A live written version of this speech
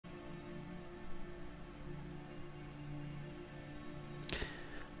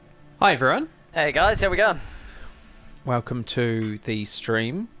Hi everyone, Hey guys, how we going? welcome to the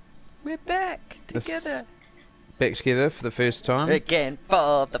stream. We're back together Back together for the first time, again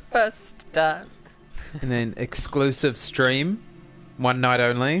for the first time. and then exclusive stream, one night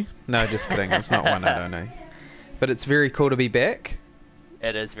only. No, just kidding, it's not one night only. But it's very cool to be back.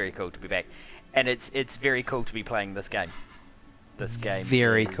 It is very cool to be back, and it's very cool to be playing this game. This game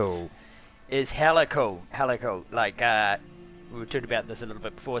Very is, cool. Is hella cool, hella cool. Like we were talking about this a little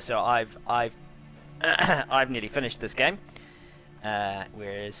bit before, so I've I've nearly finished this game.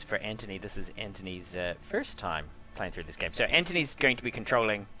 Whereas for Anthony, this is Anthony's first time playing through this game. So Anthony's going to be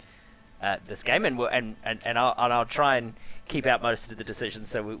controlling this game, and I'll try and keep out most of the decisions.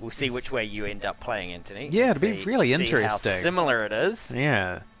 So we'll see which way you end up playing, Anthony. Yeah, it'll be really see interesting. How similar it is.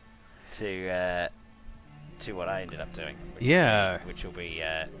 Yeah. To what I ended up doing. Which will be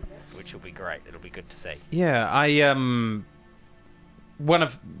great. It'll be good to see. Yeah, one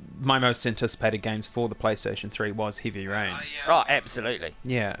of my most anticipated games for the PlayStation 3 was Heavy Rain. Oh, absolutely.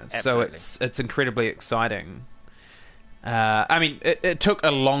 Yeah, Absolutely. so it's incredibly exciting. I mean, it took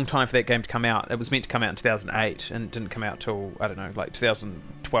a long time for that game to come out. It was meant to come out in 2008, and it didn't come out till, I don't know, like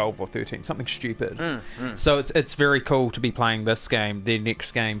 2012 or 13, something stupid. So it's very cool to be playing this game, their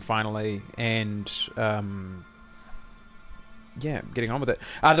next game, finally, and yeah, getting on with it.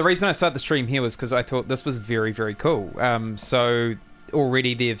 The reason I started the stream here was because I thought this was very, very cool. So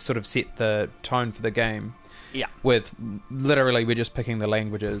already they've sort of set the tone for the game. Yeah. With literally we're just picking the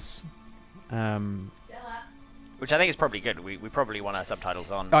languages. Which I think is probably good. We probably want our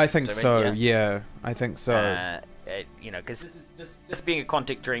subtitles on. I think so. Yeah, I think so. You know, because this being a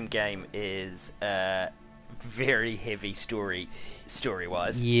Quantic Dream game is very heavy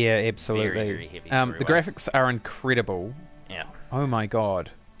story-wise. Yeah, absolutely. Very, very heavy story-wise. The graphics are incredible. Yeah. Oh my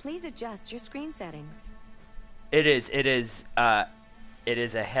god. Please adjust your screen settings. It is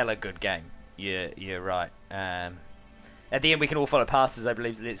a hella good game. You're right. At the end, we can all follow paths, as I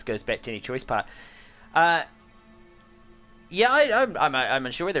believe this goes back to any choice part. Yeah, I'm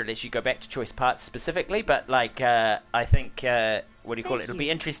unsure whether it lets you go back to choice parts specifically, but like I think what do you call it? It'll be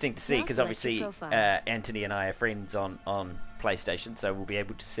interesting to see because obviously Anthony and I are friends on PlayStation, so we'll be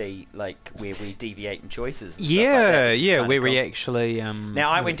able to see like where we deviate in choices. And stuff like that, where cool. we actually Now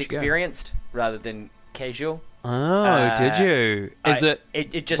I went experienced rather than casual. Oh, did you?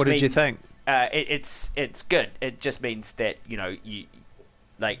 It just what means, did you think? It's good. It just means that you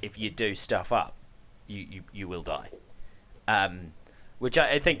like if you do stuff up, you will die. Which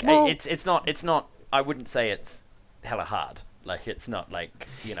I think it's not. I wouldn't say it's hella hard. Like it's not like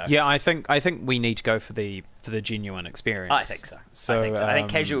Yeah, I think we need to go for the genuine experience. I think so. I think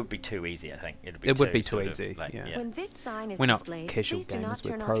casual would be too easy. I think it would be too easy. Like, yeah. When this sign is We're not displayed, casual please do gamers, not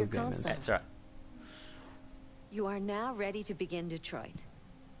we're turn pro off your gamers. console. That's right. You are now ready to begin Detroit.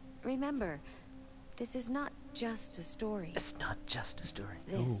 Remember, this is not just a story. It's not just a story.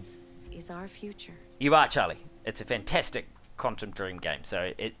 This is our future. You are, Charlie. It's a fantastic Quantum Dream game,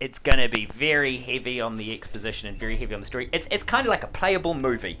 so it's going to be very heavy on the exposition and very heavy on the story. It's kind of like a playable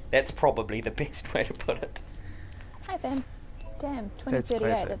movie. That's probably the best way to put it. Hi, Ben. Damn,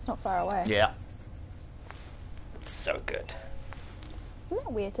 2038, that's not far away. Yeah. It's so good. Isn't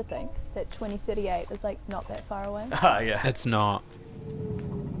that weird to think that 2038 is like not that far away? Oh, yeah. It's not.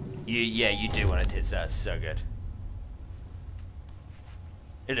 You do want it to. It's so good.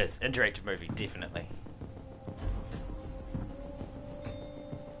 It is. Interactive movie, definitely.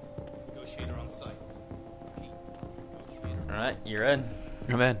 On site. Alright, you're in.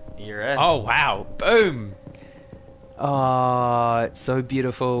 I'm in. You're in. Oh wow! Boom! Oh, it's so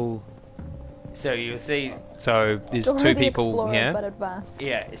beautiful. So you'll see. So there's Dora two the people Explorer, here. but advanced.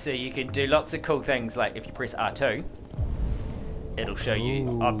 Yeah, so you can do lots of cool things. Like if you press R2, it'll show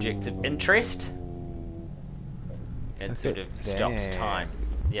you objects of interest. It sort of stops time.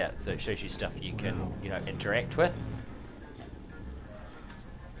 Yeah, so it shows you stuff you can interact with.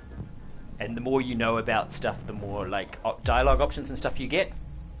 And the more you know about stuff, the more like dialogue options and stuff you get.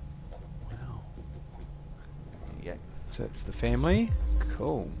 Wow. Yeah. So it's the family.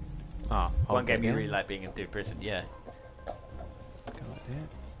 Cool. Oh, One game you really like being in third person. Yeah. Go like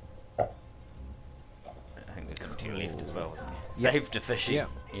that. I think there's something to your left as well, wasn't there? Save to fishy. Yeah.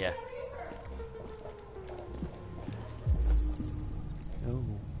 Yeah. Oh.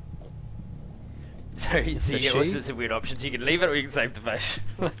 So you Fishy. get all sorts of weird options. You can leave it or you can save the fish.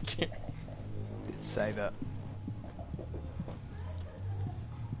 Let's save it.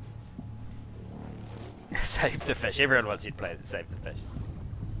 Save the fish. Everyone wants you to play the Save the Fish.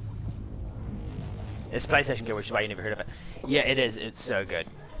 It's a PlayStation game, which is why you never heard of it. Yeah, it is. It's so good.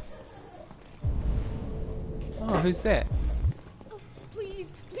 Oh, who's that? Please,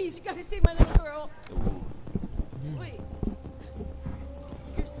 Please, you gotta save my little girl. Wait.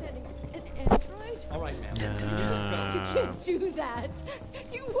 You're sending an android? All right, ma'am. You can't do that.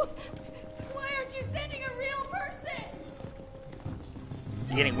 Why aren't you sending a real person?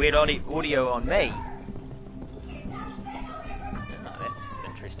 You're getting weird audio on me. Oh, that's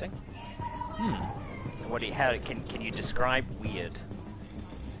interesting. What do you, how can you describe weird?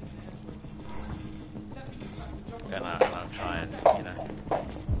 And I'll try and, you know.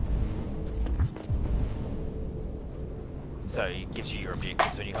 So it gives you your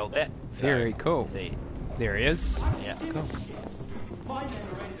objectives when you hold that. Very cool. See, There he is. yeah, Cool.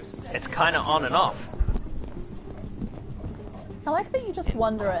 it's kind of on and off, I like that you just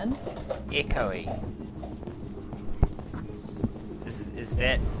wander in. echoey. Is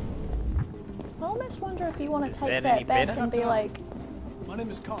that? I almost wonder if you want Is to take that any that back better? and be like, My name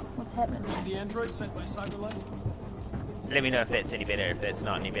is Connor. what's happening? The android sent by Cyberlife. Let me know if that's any better. If that's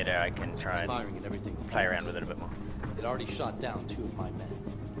not any better, I can try It's and firing at everything. play around with it a bit more. It already shot down 2 of my men.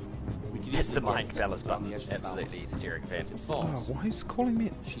 We could It's easily the get mind it balance on button. the edge of the Absolutely balcony. esoteric fan. If it Oh, falls, why is he calling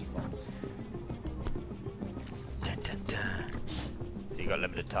me? she falls. Dun, dun, dun. So you got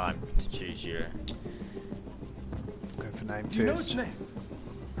limited time to choose your. Go for name Do you know its first. name?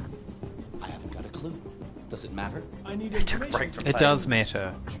 I haven't got a clue. Does it matter? I need took a break information. from It does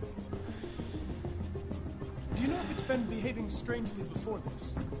matter. Do you know if it's been behaving strangely before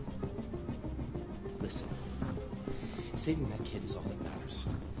this? Listen. Saving that kid is all that matters.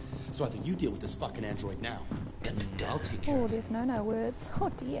 So either you deal with this fucking android now, Dun, dun, dun. I'll take care Oh, of it. there's no words. Oh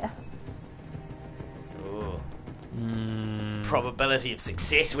dear. Ooh. Probability of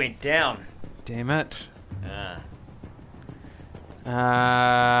success went down. Damn it.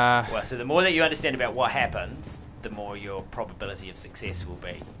 Ah. Well, so the more that you understand about what happens, the more your probability of success will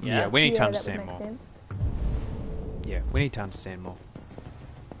be. Yeah, Yeah. we need to Yeah, that would understand make more. sense. Yeah, we need to understand more.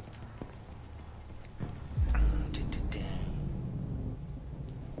 Dun, dun, dun.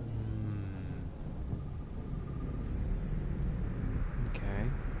 Okay.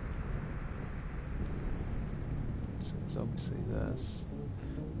 So it's obviously this.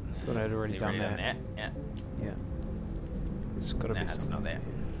 I thought I'd already So you've done that. Yeah. Yeah. It's got to No, be it's something. not that.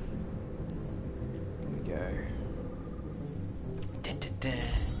 Here we go. Dun, dun, dun.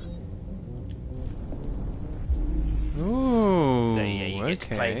 Ooh. So yeah, you get to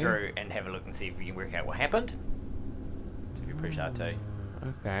play okay. through and have a look and see if you can work out what happened. So if you push R2,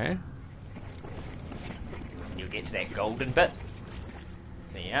 Okay. you'll get to that golden bit.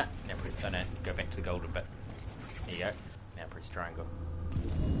 There you are. Now press, oh no, go back to the golden bit. There you go. Now press triangle.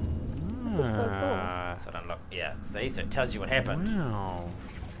 This is so Ah, So it unlock. Yeah, see? So it tells you what happened. wow.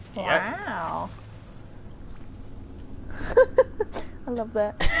 cool. Yep. Wow. I love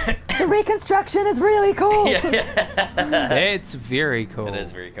that. The reconstruction is really cool. Yeah. It's very cool. It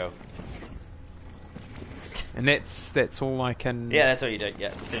is very cool. And that's all I can. Yeah, that's what you do.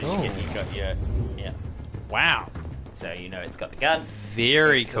 Yeah, as soon as you get, Cool. you've got your. Yeah. Wow. So you know it's got the gun.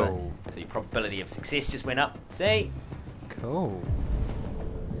 Very Excellent. cool. So your probability of success just went up. See? Cool.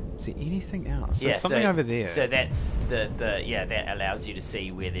 Is there anything else? Yeah, There's something so, over there. So that's the yeah, that allows you to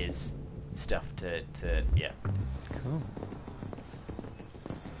see where there's stuff to yeah, Cool.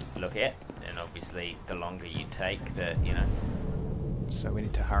 look at. And obviously the longer you take, the you know. So we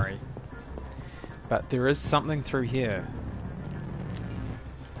need to hurry. But there is something through here.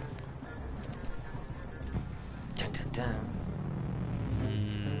 Dun, dun, dun.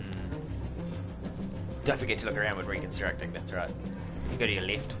 Don't forget to look around when reconstructing, that's right. You go to your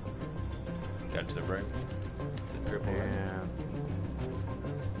left, go to the room. To the purple room. Yeah.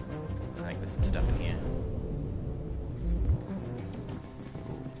 I think there's some stuff in here.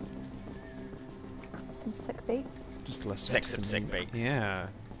 Some sick beats. Just list Six of sick beats. Yeah.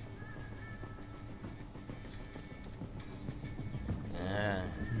 Ah.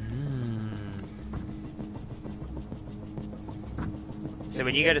 Mm. So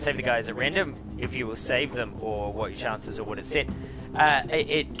when you go to save the guys at random, if you will save them or what your chances or what it's set,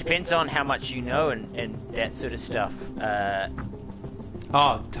 it depends on how much you know and that sort of stuff.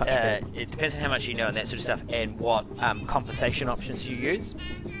 Oh, touch It depends on how much you know and that sort of stuff and what compensation options you use.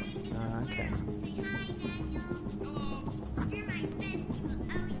 Okay.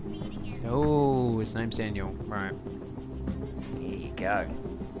 Oh, his name's Daniel. Right. There you go.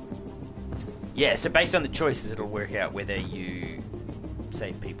 Yeah, so based on the choices, it'll work out whether you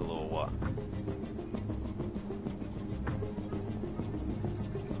save people or what.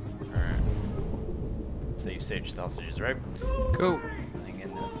 Alright. So you've searched the hostages room. Cool. Nothing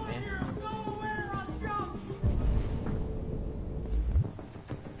in this there.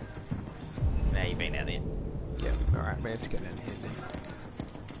 Now you've been out there. Yep. Alright, we have to get in here then.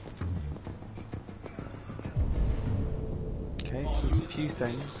 So there's a few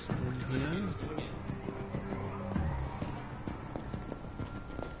things in here.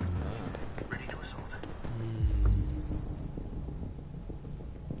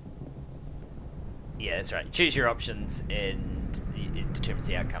 Yeah, that's right. Choose your options and it determines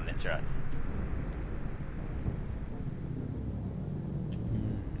the outcome, that's right.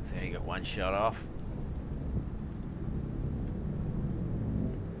 So you got one shot off.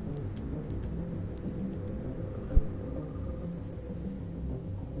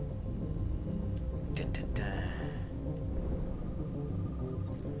 Dun, dun, dun.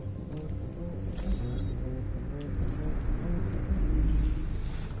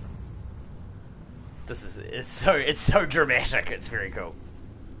 It's so dramatic. It's very cool.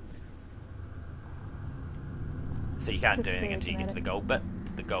 So you can't It's do anything very until you get to the dramatic. gold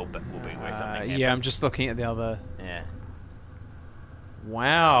bit. The gold bit will be where something happens. Yeah, I'm just looking at the other. Yeah.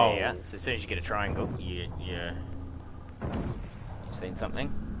 Wow. Yeah. So as soon as you get a triangle, you've seen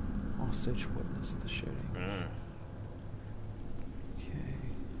something. Hostage witnessed the shooting. Mm. Okay.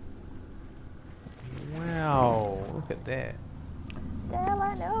 Wow, look at that.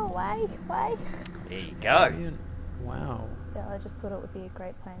 Stella, no, wait. There you go. Brilliant. Wow. Stella, I just thought it would be a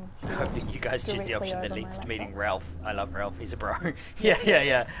great plan. I hope that you guys choose the Directly option that over leads my to meeting laptop. Ralph. I love Ralph. He's a bro.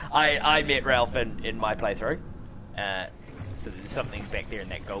 yeah. I met Ralph in my playthrough. So there's something back there in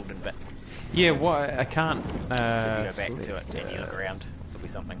that golden bit. Yeah, what? I can't. If you go back select, to it and you look around, there'll be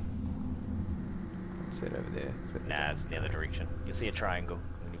something. Is that over there? Is that Nah, it's in the other direction. You'll see a triangle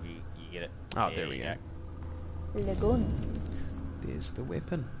whenever you get it. Oh, there we go. Lagoon. There's the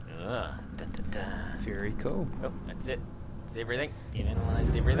weapon. Dun, dun, dun. Very cool. Oh, that's it. That's everything. You've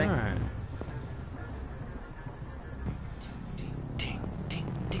analysed everything. Alright.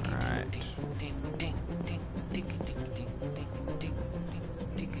 Alright.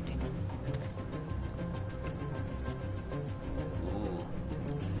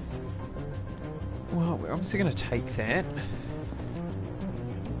 Well, we're obviously going to take that.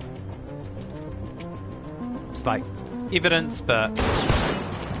 It's like evidence, but...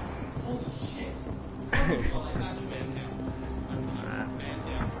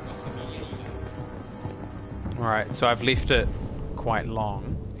 Alright, so I've left it quite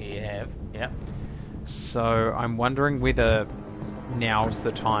long. You have, yeah. So I'm wondering whether now's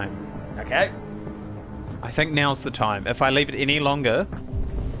the time. Okay. I think now's the time. If I leave it any longer...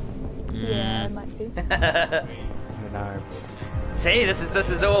 Yeah, it might be. I don't know. See, this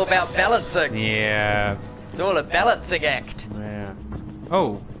is all about balancing. Yeah. It's all a balancing act. Yeah.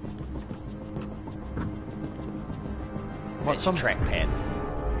 Oh. What's on trackpad?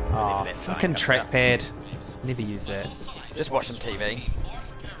 Oh, Whenever that sign fucking comes up. trackpad. Never use that. Just watch some TV.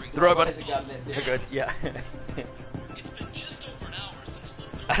 The robot has a gun. That's never good. Yeah.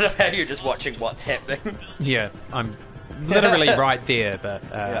 I love how you're just watching what's happening. Yeah, I'm literally right there, but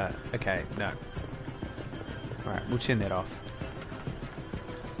Yeah. okay, no. Alright, we'll turn that off.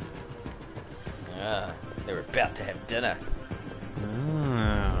 They're about to have dinner.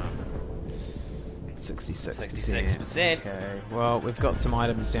 66%. 66%. Okay, well, we've got some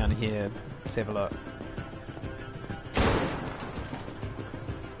items down here. Let's have a look.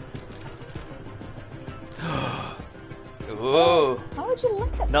 Ooh. How would you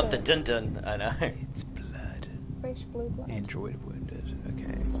look at Not the this? dun dun. I know. It's blood. Fresh blue blood. Android wounded.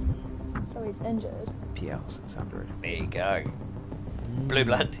 Okay. So he's injured. PL 600. There you go. Blue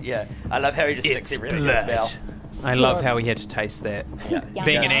blood. Yeah. I love how he just sticks It's everything in his blood. mouth. I love how he had to taste that. Yeah. Yum.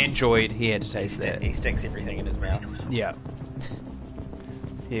 Being an Yum. android, he had to taste that. He sticks everything in his mouth. Yeah.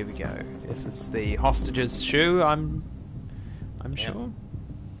 Here we go. This is the hostage's shoe, I'm Yeah. sure.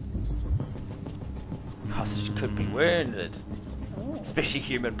 Hostage could be wounded. Especially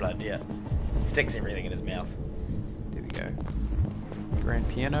human blood, yeah. Sticks everything in his mouth. There we go. Grand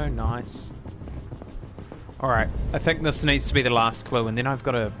piano, nice. Alright, I think this needs to be the last clue, and then I've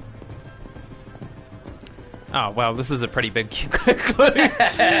got to... Oh, well, this is a pretty big clue.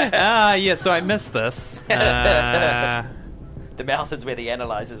 Yeah, so I missed this. The mouth is where the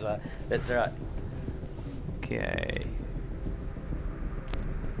analyzers are. That's right. Okay.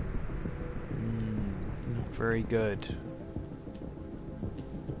 Not very good.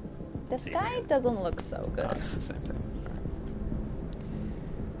 The sky doesn't look so good. Oh, it's the same thing.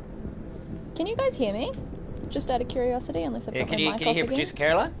 Can you guys hear me? Just out of curiosity, unless I've Yeah, got can my you mic can you off hear again? Producer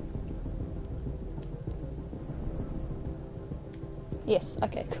Caroline? Yes.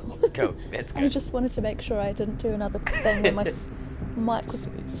 Okay. Cool. Cool. That's I good. just wanted to make sure I didn't do another thing when my mic was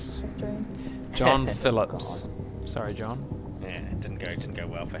stream. John Phillips. Sorry, John. Yeah, it didn't go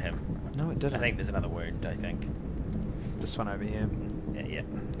well for him. No, it didn't. I think there's another wound. I think. This one over here. Yeah. Yeah,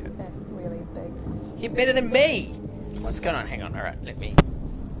 really big. You're better than me. What's going on? Hang on. All right, let me.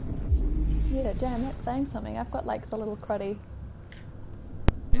 Yeah, damn, that's saying something. I've got like the little cruddy.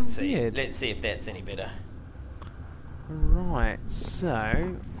 Let's see. Weird. Let's see if that's any better. Right,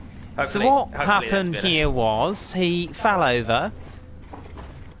 so Hopefully, what hopefully happened that's better. here was he fell over.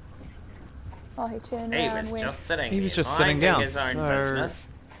 Oh, he turned He around was when just sitting. He was there, just sitting minding down, his own so- business.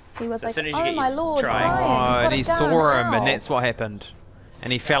 he was So like, as soon as you "Oh get my lord, trying- Brian, Oh, you've got and a he gun, saw him, ow." and that's what happened.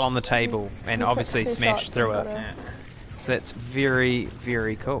 And he fell on the table, and He took obviously 2 smashed shots through and it. got Yeah. So that's very,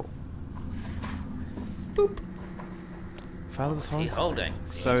 very cool. Boop. Father's What's he holding?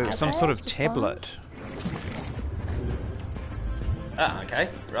 So some sort of Okay, tablet. Ah, okay.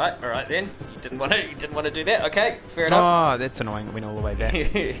 Right. All right then. You didn't want to do that. Okay. Fair enough. Oh, that's annoying. It went all the way back.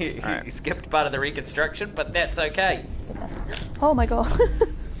 He Alright. skipped part of the reconstruction, but that's okay. Oh my god.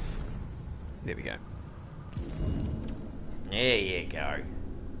 There we go. There you go.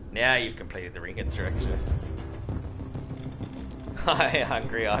 Now you've completed the reconstruction. I'm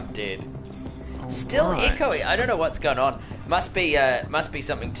hungry. I'm dead. Still Alright. echoey. I don't know what's going on. Must be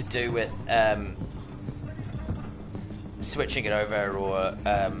something to do with switching it over or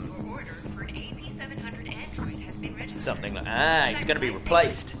something like. Ah, he's going to be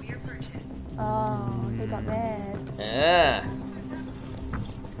replaced. Oh, he got mad. Ah.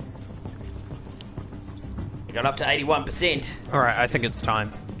 He got up to 81%. Alright, I think it's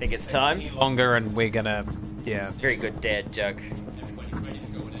time. Think it's time. Longer, and we're gonna. Yeah. Very good dad joke.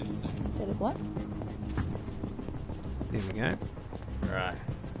 Said of what? There we go. Right.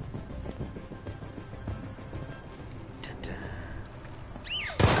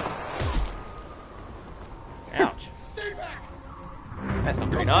 Ouch. That's not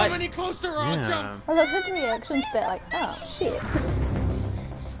very Don't come nice. any closer or I'll Yeah. jump. I love his reaction to that, like, oh shit.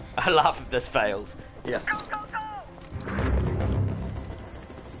 I laugh if this fails. Yeah.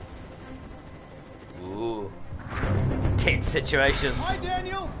 Ooh. Tense situations. Hi,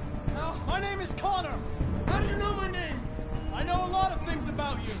 Daniel. My name is Connor. How do you know my name? I know a lot of things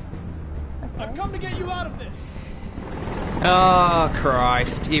about you. I've come to get you out of this. Oh,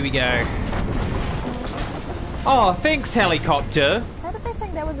 Christ. Here we go. Oh, thanks, helicopter. How did they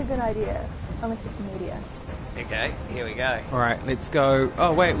think that was a good idea? I'm with the media. Okay, here we go. Alright, let's go.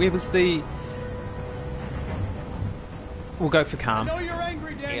 Oh, wait, where was the. We'll go for I calm. know you're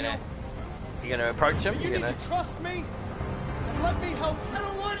angry, Daniel. You gonna approach him? You You need gonna... to trust me and let me help you. I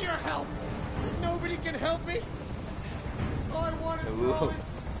don't want your help. Nobody can help me. All I want is for all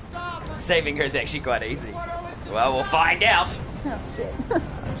this to stop. Saving her is actually quite easy. Want all this to Well, we'll stop. find out. Oh shit.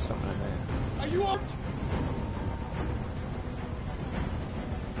 There's something in there. Are you armed?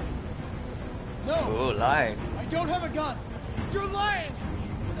 No, Ooh, lying. I don't have a gun. You're lying.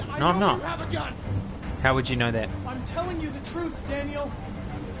 I No, I'm know not. you have a gun. How would you know that? I'm telling you the truth, Daniel.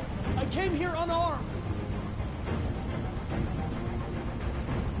 I came here unarmed.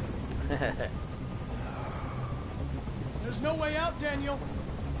 There's no way out, Daniel.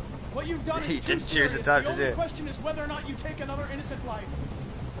 What you've done He is too didn't choose the serious. time The to do only it. question is whether or not you take another innocent life.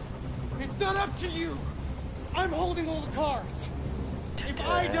 It's not up to you. I'm holding all the cards. If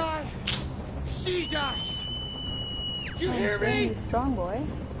I die, she dies. You hear me? You strong boy.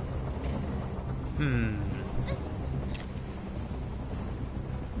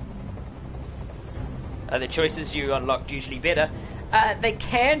 Are the choices you unlocked usually better? They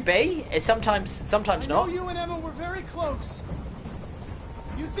can be. Sometimes I know not. you and Emma were very close.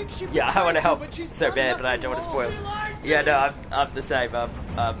 You think she Yeah, I want to betrayed you, help but she's so done bad, but I nothing don't want to wrong. spoil. She lied to Yeah, me. no, I'm the same. I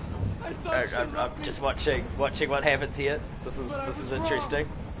thought she I'm loved me, just watching what happens here. This but I is was interesting.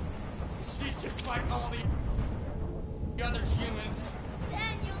 wrong. She's just like all the other humans.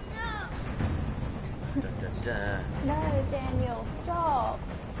 Daniel, no! Dun, dun, dun. No, Daniel, stop.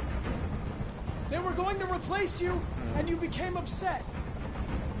 They were going to replace you, and you became upset.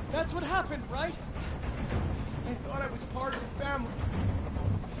 That's what happened, right? I thought I was part of the family.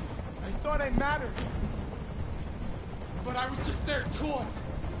 I thought I mattered. But I was just their toy.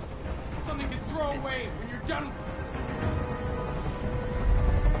 Something to throw away when you're done.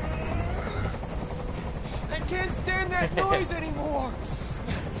 I can't stand that noise anymore.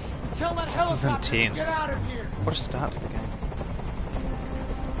 Tell that helicopter to intense. get out of here. What a start to the game.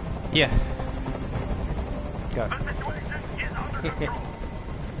 Yeah. Go.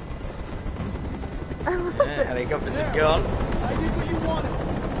 Yeah, helicopters have gone. I did what you wanted.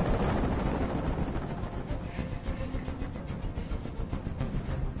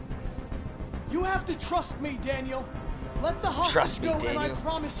 You have to trust me, Daniel. Let the hostage Trust me, go, and I Daniel.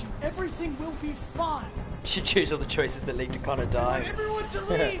 promise you, everything will be fine. You should choose all the choices that lead to Connor I want dying. everyone to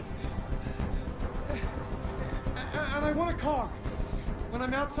leave. And I want a car. When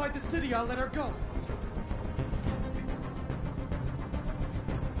I'm outside the city, I'll let her go.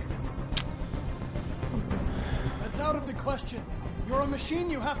 out of the question. You're a machine,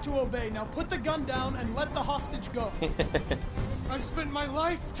 you have to obey. Now put the gun down and let the hostage go. I've spent my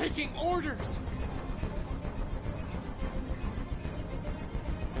life taking orders.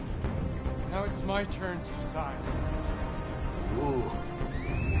 Now it's my turn to decide. Ooh.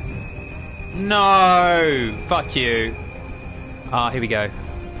 No! Fuck you. Ah, here we go.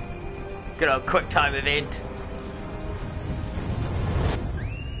 Good old quick time event.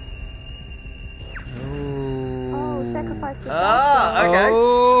 Oh, sacrifice to Ah, okay.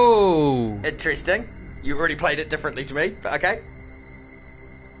 Oh! Interesting. You already played it differently to me, but okay.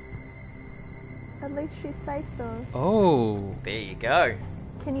 At least she's safe though. Oh. There you go.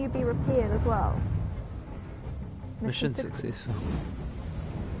 Can you be repaired as well? Mission successful.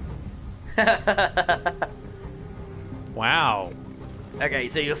 Wow. Okay,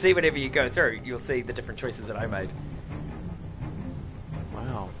 so you'll see whenever you go through, you'll see the different choices that I made.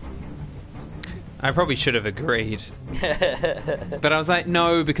 Wow. I probably should have agreed. But I was like,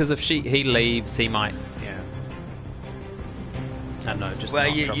 no, because if he leaves, he might, yeah. I don't know, just Well,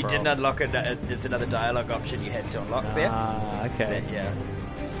 not you drop her didn't off. unlock it. There's another dialogue option you had to unlock there. Ah, okay. Yeah.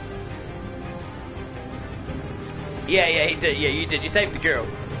 Yeah, he did. Yeah, you did. You saved the girl.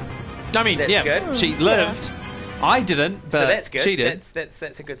 I mean, That's yeah, good. she lived. I didn't, but So that's good. she did.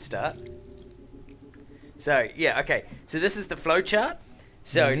 That's a good start. So yeah, okay. So this is the flow chart.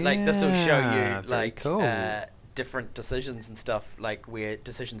 So like this will show Yeah, you very like cool. different decisions and stuff, like where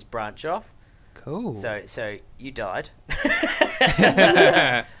decisions branch off. Cool. So you died.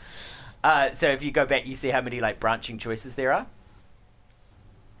 So if you go back, you see how many like branching choices there are.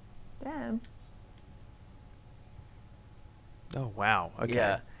 Damn. Oh, wow. Okay.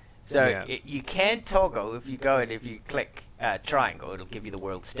 Yeah. So Yeah. you can toggle if you go and if you click triangle, it'll give you the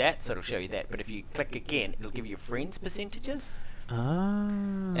world stats, so it'll show you that. But if you click again, it'll give you your friends' percentages, Ah.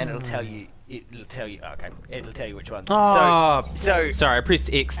 and it'll tell you. It'll tell you. Okay, it'll tell you which ones. Oh, so sorry, I pressed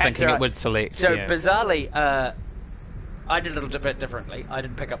X thinking alright. it would select. So yeah. bizarrely, I did a little bit differently. I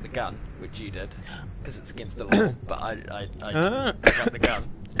didn't pick up the gun, which you did, because it's against the law. But I didn't pick up the gun.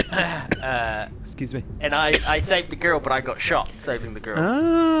 Excuse me. And I saved the girl, but I got shot saving the girl.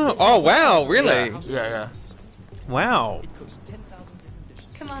 Oh, wow, really? Yeah. Wow.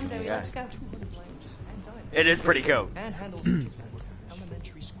 Come on, Zoe, let's go. It is pretty cool. And handles the kids' homework from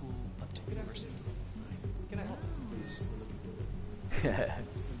elementary school up to university. Can I help you, please? We're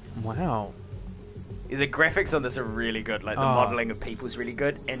looking for Wow. The graphics on this are really good. Like the Oh. modeling of people is really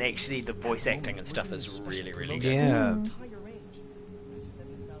good, and actually the voice acting and stuff is really, really good. Yeah. entire range.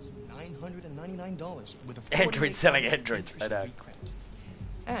 $7,999 with a Android selling 48 androids, I know. interest-free credit.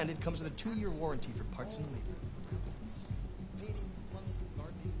 And it comes with a 2-year warranty for parts and labor. Painting, plumbing,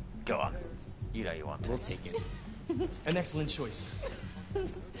 gardening. Go on. You know you want to. We'll take it. An excellent choice.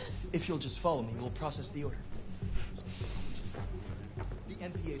 If you'll just follow me, we'll process the order. The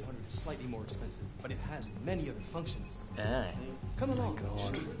MP800 is slightly more expensive, but it has many other functions. Ah. Come along. I'll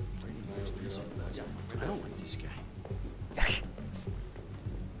show you. I don't like this guy.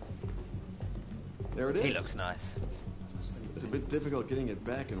 There it is. He looks nice. It's a bit difficult getting it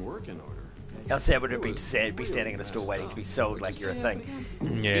back in working order. How sad would it be to be standing in a store waiting to be sold like you're a thing?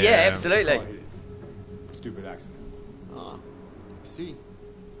 Yeah. Yeah, absolutely. Stupid accident. Ah, see.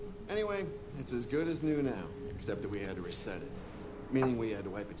 Anyway, it's as good as new now, except that we had to reset it. Meaning we had to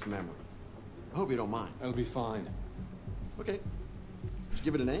wipe its memory. I hope you don't mind. That'll be fine. Okay. Did you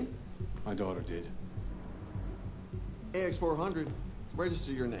give it a name? My daughter did. AX400.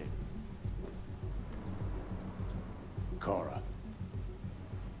 Register your name. Kara.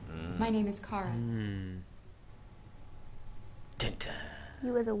 My name is Kara. Dun, dun.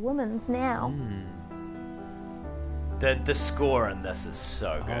 You as a woman's now. The score in this is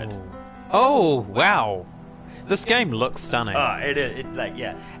so good. Oh, wow. This game looks stunning. Oh, it's like,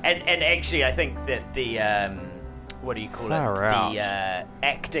 yeah. And actually, I think that the, what do you call Far it? out. The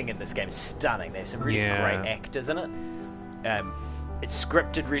acting in this game is stunning. There's some really Yeah. great actors in it. It's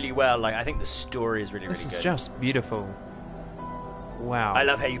scripted really well. Like, I think the story is really, This really is good. just beautiful. Wow. I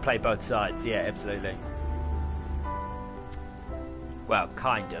love how you play both sides. Yeah, absolutely. Well,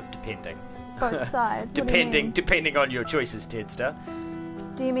 kind of, depending. Both sides. What do you mean? Depending on your choices, Tedster.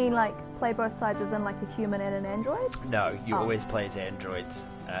 Do you mean like play both sides as in like a human and an android? No, you Oh. always play as androids.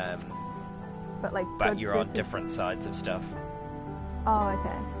 But like. But good you're on versus- different sides of stuff. Oh,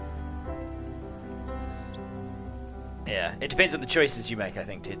 okay. Yeah, it depends on the choices you make, I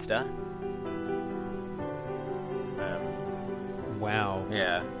think, Tedster. Wow.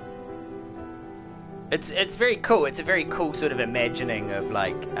 Yeah. It's very cool. It's a very cool sort of imagining of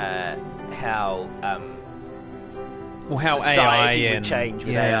like how Well, how society AI would and change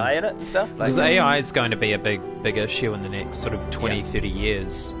with yeah. AI in it and stuff. Like, Because AI is going to be a big issue in the next sort of 20, 30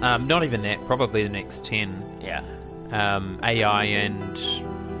 years. Not even that, probably the next 10. yeah, AI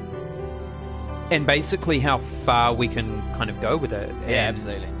and basically how far we can kind of go with it. And yeah,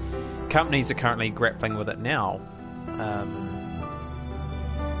 absolutely. companies are currently grappling with it now.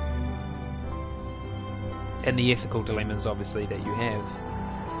 And the ethical dilemmas, obviously, that you have.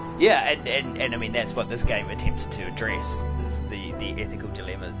 Yeah, and I mean that's what this game attempts to address is the ethical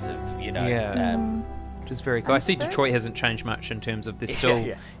dilemmas of Yeah. Which is very cool. I see Detroit hasn't changed much in terms of there's still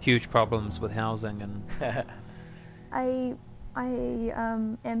huge problems with housing and. I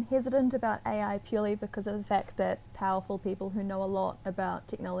am hesitant about AI purely because of the fact that powerful people who know a lot about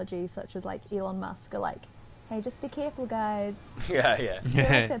technology, such as like Elon Musk, are like, "Hey, just be careful, guys." yeah. I feel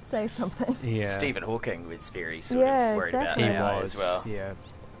like that'd say something. Yeah. Stephen Hawking was very sort of worried exactly. about AI as well. Yeah.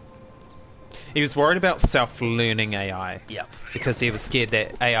 He was worried about self-learning AI. Yeah. Because he was scared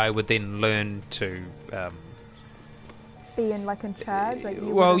that AI would then learn to. Be in charge. Like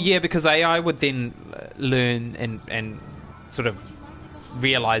Well, yeah, because AI would then learn and sort of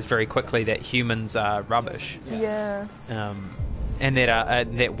realize very quickly that humans are rubbish. Yeah. And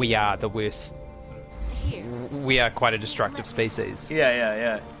that we are the worst. We are quite a destructive species.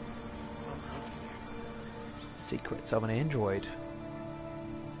 Yeah. Secrets of an android.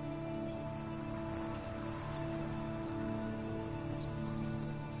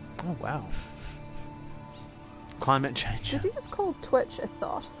 Oh wow. Climate change. Did you just call Twitch a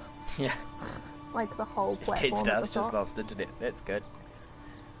thought? Yeah. Like the whole platform. Ted is a Stars just thought? lost internet. That's good.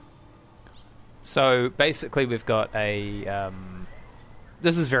 So basically, we've got a.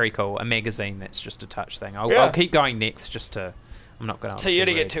 This is very cool. A magazine that's just a touch thing. I'll keep going next, just to. I'm not going to. So you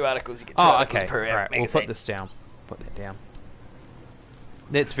only get 2 articles. You get 2 articles per All right, magazine. we'll put this down. Put that down.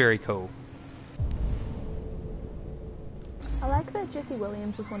 That's very cool. I like that Jesse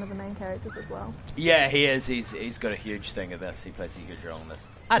Williams is one of the main characters as well. Yeah, he is. He's got a huge thing of this. He plays a huge role in this.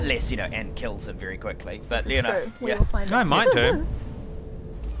 Unless, Ant kills him very quickly. But, True. We yeah. will find out. I might do.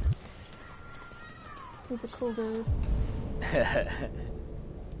 He's a cool dude.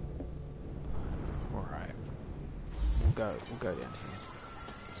 All right. We'll go down here.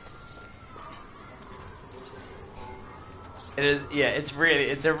 It is, yeah, it's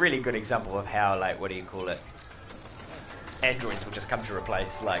a really good example of how, what do you call it? Androids will just come to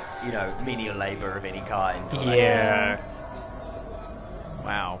replace, menial labor of any kind. Yeah.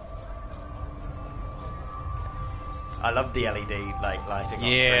 Wow. I love the LED, lighting on screens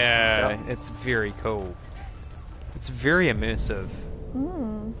and Yeah, stuff. it's very cool. It's very immersive.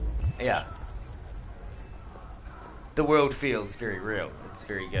 Yeah. The world feels very real. It's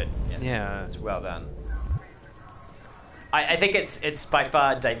very good. Yeah. It's well done. I think it's by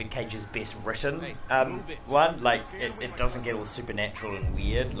far David Cage's best written one. It doesn't get all supernatural and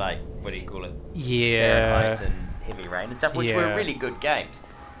weird, what do you call it? Yeah. Fahrenheit and Heavy Rain and stuff, which were really good games.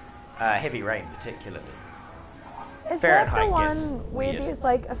 Heavy Rain particularly. Is Fahrenheit that gets the one where weird.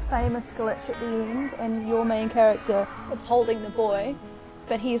 there's a famous glitch at the end and your main character is holding the boy,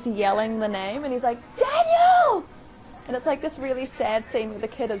 but he's yelling the name and he's like, "Daniel!" And it's this really sad scene where the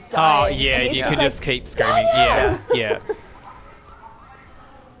kid is dying. Oh yeah, and he's you can just keep screaming. "Daniel!" Yeah.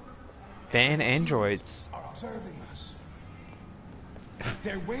 Ban androids. Are observing us.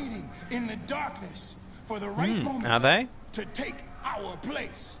 They're waiting in the darkness for the right moment Are they? to take our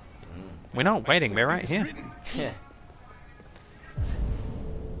place. We're not waiting. We're right here. Yeah.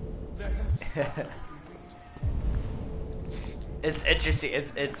 Let us It's interesting.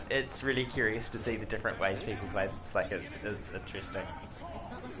 It's really curious to see the different ways people play. It's interesting.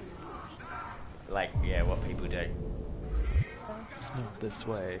 What people do. It's not this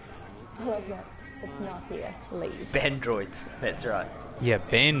way. Well, no, it's not here. Leave. Bandroids. That's right. Yeah,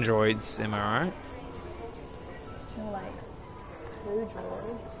 ban droids. Am I right? More like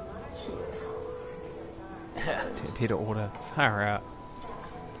two drawers. Torpedo order. Far out.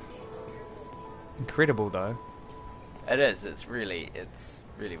 Incredible though. It is. It's really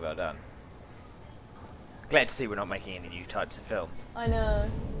well done. Glad to see we're not making any new types of films. I know.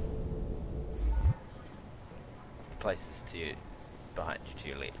 Places to you, behind you to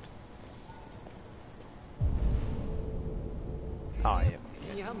your left. Oh yeah.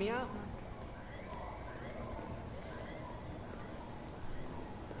 Can you help me out?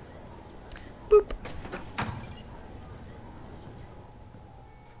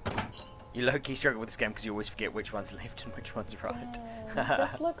 You low-key struggle with this game because you always forget which one's left and which one's right.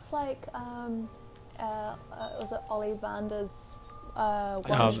 This looks like was it Ollie Vander's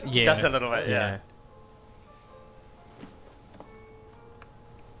one? Yeah. Just a little bit, yeah.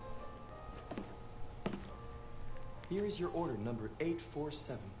 Here is your order number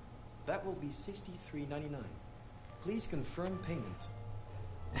 847. That will be $63.99. Please confirm payment.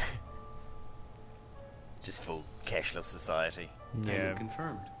 Just full cashless society. Yeah. Payment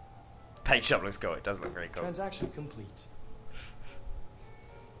confirmed. Paint shop looks cool. It does look very cool. Transaction complete.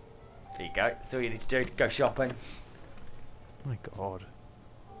 There you go. That's all you need to do. Go shopping. My God.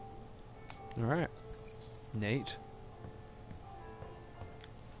 Alright. Neat.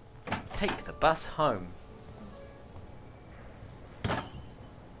 Take the bus home.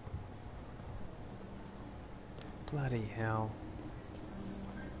 Bloody hell.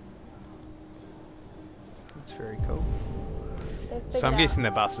 That's very cool. So I'm guessing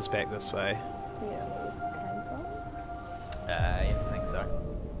the bus is back this way. Yeah, I think so.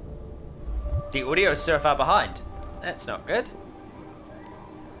 The audio is so far behind. That's not good.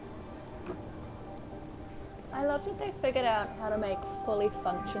 I love that they figured out how to make fully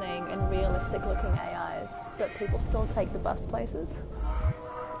functioning and realistic looking AIs, but people still take the bus places.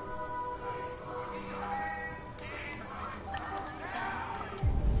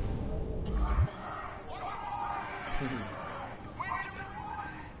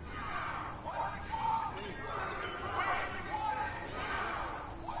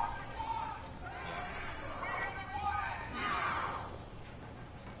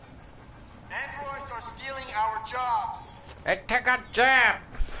 Androids are stealing our jobs. It took a jab.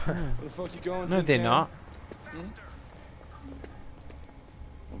 Where the fuck you going? No, Tin they're Can? not.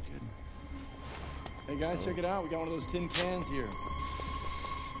 Okay. Hey guys, check it out. We got one of those tin cans here.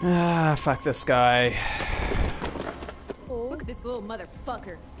 Ah, fuck this guy. Look at this little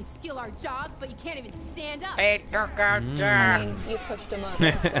motherfucker. You steal our jobs, but you can't even stand up. It took a I jab. mean, you pushed him over.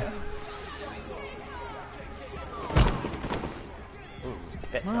 So. Ooh,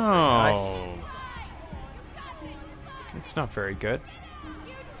 that's not very nice. Oh. It's not very good.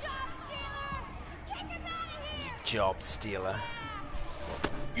 Job stealer.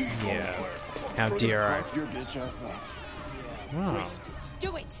 Yeah. How dare I? Fuck your bitch ass up. Oh.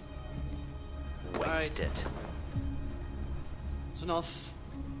 Do it. Waste it. It's enough.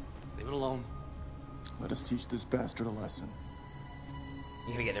 Leave it alone. Let us teach this bastard a lesson.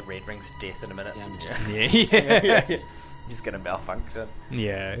 You're gonna get the red rings of death in a minute. Damn it. Yeah. Just gonna malfunction.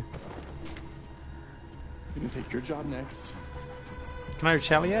 Yeah. You can take your job next. Can I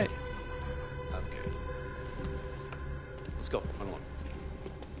retaliate? Okay. Let's go. Run along.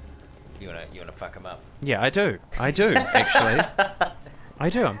 You wanna fuck him up? Yeah, I do. I do, actually. I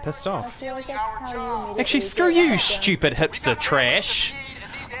do. I'm pissed I off. feel like that's how you immediately Actually, screw get you, out there. stupid hipster trash.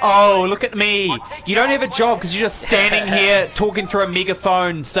 Oh, look at me. You don't have a job because you're just standing here talking through a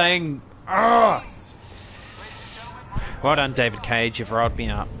megaphone saying, "Ugh." Well done, David Cage. You've riled me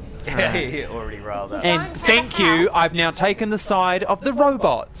up. He already riled up. And thank you, I've now taken the side of the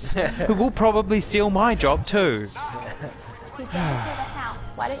robots, who will probably steal my job too. You don't have a house.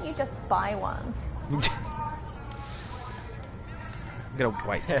 Why don't you just buy one? I'm gonna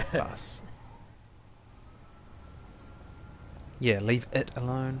wait for the bus. Yeah, leave it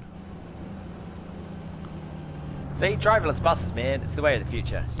alone. See, driverless buses, man. It's the way of the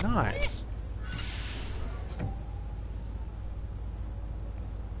future. Nice.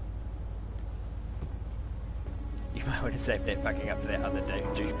 You might want to save that fucking up for that other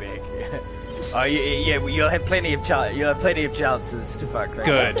douchebag. Oh yeah, well, you'll have plenty of chances to fuck things.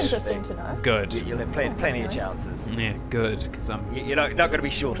 Good. up. That's interesting to know. Good. You'll have plenty of chances. Yeah, good, because You're not going to be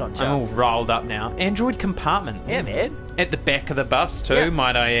short on I'm all chances. riled up now. Android compartment. Yeah, man. At the back of the bus too, Yeah.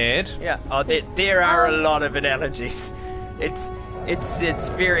 might I add. Yeah. Oh, there are a lot of analogies. It's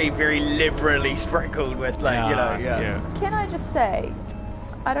very, very liberally sprinkled with Yeah. Can I just say,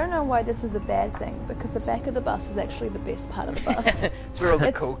 I don't know why this is a bad thing, because the back of the bus is actually the best part of the bus. It's where all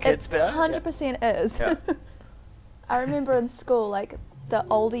the cool kids It be. 100% is. Yeah. I remember in school, like, the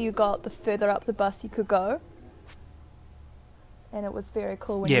older you got, the further up the bus you could go. And it was very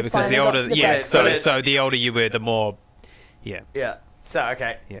cool when Yeah, you because finally the got older, to the yeah, back. so the older you were, the more, yeah, Yeah. So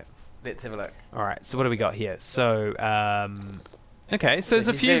okay. yeah. Let's have a look. All right. So what do we got here? So, okay. So there's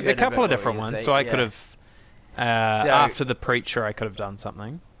you zoom in a a couple of bit, different what you ones. see, So I yeah. could have, after the preacher, I could have done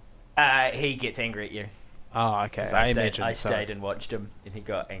something. He gets angry at you. Oh, okay. 'Cause I stayed, imagine I so. stayed and watched him, and he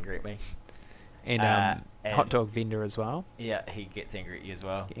got angry at me. And and- hot dog vendor as well. Yeah, he gets angry at you as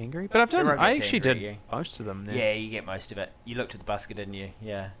well. Get angry, but I've done. Everyone I gets actually angry at did you. most of them. Yeah, you get most of it. You looked at the basket, didn't you?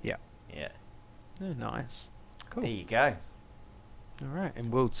 Yeah. Yeah. Yeah. Oh, nice. Cool. There you go. All right,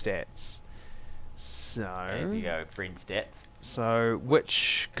 and world stats. So There you go, friend stats. So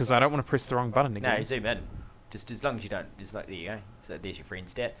which? Because I don't want to press the wrong button again. No, zoom in. Just as long as you don't. Just like there you go. So there's your friend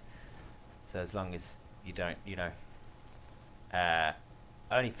stats. So as long as you don't,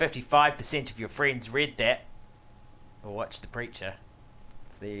 only 55% of your friends read that. or watch The Preacher.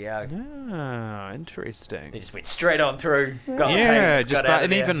 So there you go. Ah, interesting. They just went straight on through. Got the Yeah, paintings, just got out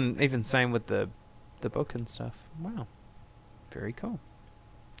and of there. even same with the book and stuff. Wow, very cool.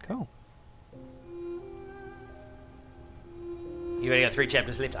 Cool. You only got 3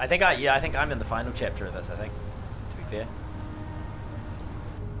 chapters left. I think I'm in the final chapter of this. I think, to be fair.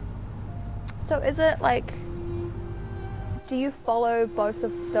 So is it like, do you follow both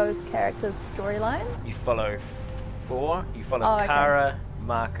of those characters' storylines? You follow 4. You follow Oh, okay. Kara,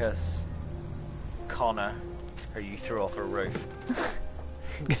 Marcus, Connor, who you threw off a roof.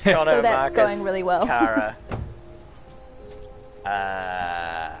 Connor, So that's Marcus, going really well. Kara,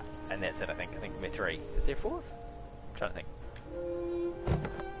 and that's it. I think we're 3. Is there a 4th? I'm trying to think.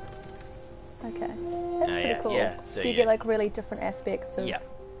 Okay, that's pretty yeah, cool. yeah, So so you yeah. get like really different aspects of Yeah.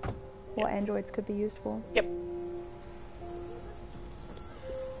 what androids could be used for. Yep.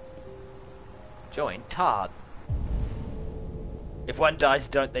 Join Tard. If one dies,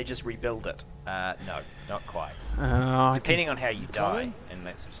 don't they just rebuild it? No, not quite. Depending on how you die and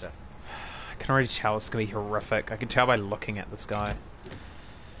that sort of stuff. I can already tell it's going to be horrific. I can tell by looking at this guy.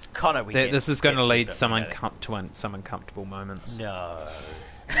 Connor, This is going to lead to some uncomfortable moments. No.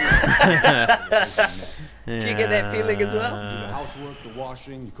 Do you get that feeling as well? You do the housework, the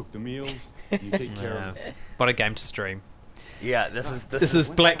washing, you cook the meals, you take care of. What a game to stream. Yeah, this is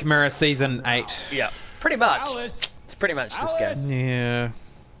Black Mirror Season 8. Yeah, pretty much. Alice! It's pretty much Alice! this game. Yeah.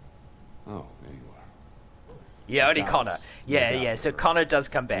 Oh, there you are. Yeah, That's only Connor. Alice. Yeah, Look yeah. after So her. Connor does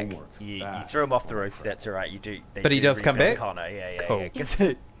come back. Homework, You bath, throw him off the roof. water. That's all right. You do. But he does come rebuild back? Connor. Yeah, yeah, Cool. yeah. 'Cause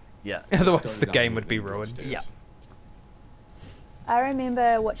yeah. Otherwise, the Started game down would be here, then ruined. upstairs. Yeah. I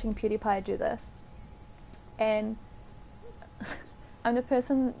remember watching PewDiePie do this, and I'm the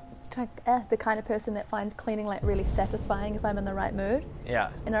kind of person that finds cleaning like really satisfying if I'm in the right mood. Yeah.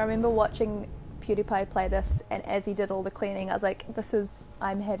 And I remember watching PewDiePie play this, and as he did all the cleaning, I was like,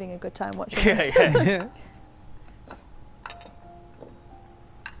 I'm having a good time watching this. yeah.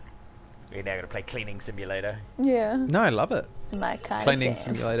 We're now going to play Cleaning Simulator. Yeah. No, I love it. It's my kind Cleaning of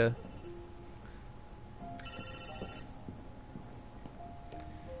jam. Simulator.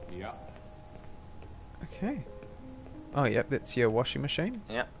 Yeah, Okay. Oh, yep, that's your washing machine.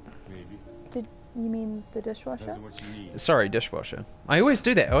 Yeah. maybe. Did you mean the dishwasher? Depends on what you need. Sorry, dishwasher. I always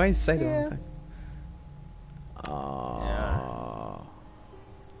do that. I always say the Yeah. wrong thing. Oh.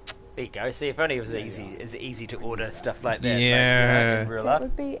 There you go. See, if only it was easy to order stuff like that. like, Yeah. in real That life.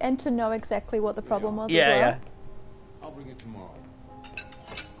 would be, and to know exactly what the problem was Yeah, as well. yeah. I'll bring it tomorrow.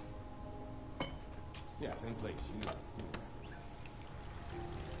 Yeah, same place. You know.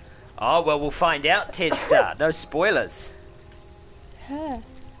 Oh well, we'll find out. Ted Star. No spoilers. Yeah.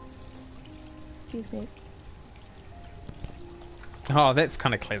 Excuse me. Oh, that's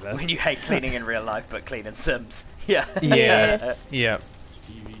kind of clever. When you hate cleaning in real life, but clean in Sims. Yeah. Yeah. Yes. Yeah.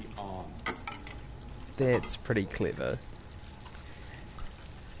 TV on. That's pretty clever.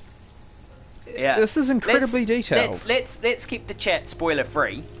 Yeah. This is incredibly detailed. Let's keep the chat spoiler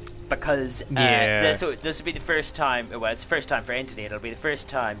free, because Yeah. this will be the first time. Well, it's the first time for Anthony. It'll be the first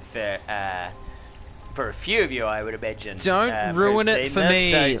time for a few of you, I would imagine. Don't ruin who've it seen for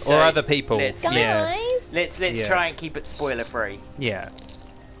this. me or other people. Let's, Yeah. let's Yeah. try and keep it spoiler free. Yeah.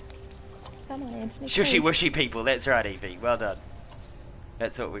 Come on, Anthony. Shushy please. wushy people. That's right, Evie. Well done.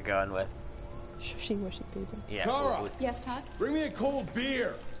 That's what we're going with. Shushy wushy people. Yeah. Kara! Yes, Todd? Bring me a cold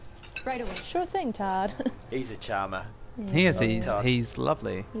beer. Right away. Sure thing, Todd. He's a charmer. He is. Todd. He's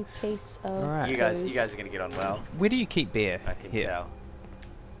lovely. You piece of Alright. You guys pose. are gonna get on well. Where do you keep beer? I can Here. tell.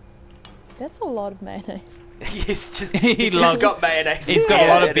 That's a lot of mayonnaise. he's just He he's loves- just got mayonnaise. He's got a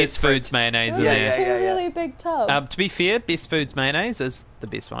lot of in his Best Foods mayonnaise in Yeah, there. yeah, Two yeah. really big tubs. To be fair, Best Foods mayonnaise is the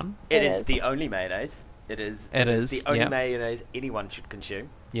best one. It It is is. the only mayonnaise. It is the only yeah. mayonnaise anyone should consume.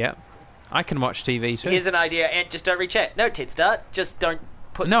 Yeah. I can watch TV too. Here's an idea, and just don't read chat. No, Ted Start. Just don't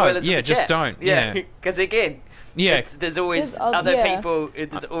put No, spoilers in yeah, the just chat. don't, Yeah, yeah. because again, Yeah. there's always There's other yeah. people.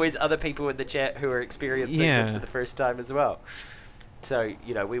 There's always other people in the chat who are experiencing this Yeah. for the first time as well. So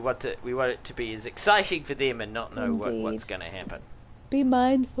we want it to be as exciting for them and not know what's Indeed. going to happen. Be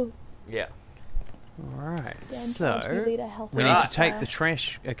mindful. Yeah. Alright, Dan so told you lead a healthy we need to take lifestyle. the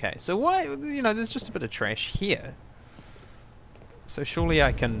trash. Okay, so why? There's just a bit of trash here. So surely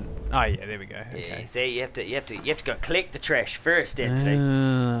I can. Oh yeah, there we go. Okay. Yeah. See, you have to go collect the trash first, Anthony.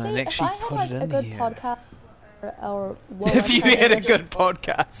 I've See, if actually I had put like it a in good here. podcast, or well, If I you can't had a imagine- good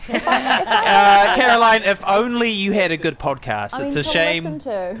podcast, if I Caroline. If only you had a good podcast. I It's mean, a to shame. listen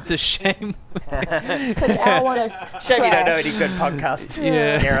to. It's a shame. Because our one is Shame you don't know trash. any good podcasts,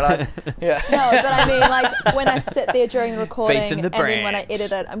 Yeah. Caroline. Yeah. No, but I mean, like, when I sit there during the recording Faith in the and then when I brand.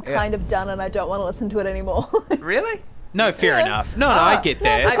 edit it, I'm Yeah. kind of done and I don't want to listen to it anymore. Really? No, fair enough. No, I get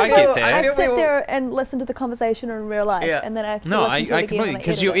that. I I get feel- that. I I'd feel sit we there and listen to the conversation in real life, Yeah. and then I have to No, listen I to it again completely, when I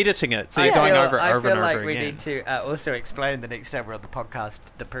because edit you're it. editing it, so you're going over it I over feel and like over we again. need to also explain the next time we're on the podcast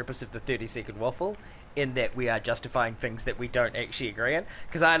the purpose of the 30-second waffle, in that we are justifying things that we don't actually agree on.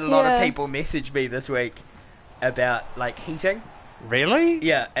 Because I had a lot of people message me this week about like heating. Really?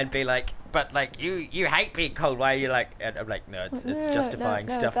 Yeah, and be like, but like you hate being cold. Why are you like? And I'm like, no, it's No, justifying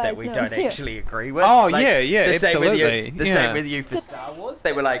no, stuff guys, that we no. don't Yeah. actually agree with. Oh, Like, yeah, the same with you- absolutely. The Yeah. same with you for Star Wars.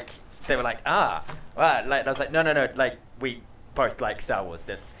 They were like, well, like, and I was like, no, like we both like Star Wars.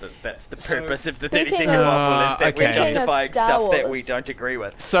 That's the purpose of the 30-second Speaking of- waffle, is that okay. we're Speaking of justifying Star stuff that Wars. we don't agree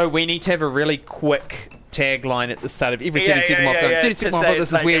with. So we need to have a really quick tagline at the start of every 30 Yeah, second waffle. 30 to second say waffle, it's this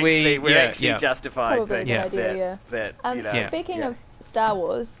is like where actually, we're yeah, actually yeah. justifying Probably a things good idea, that you know. Speaking yeah. of Star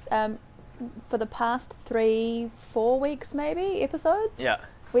Wars, for the past 3-4 weeks, maybe episodes, Yeah.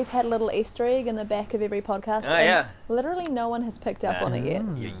 we've had a little Easter egg in the back of every podcast. Oh, and yeah. Literally, no one has picked up on it yet.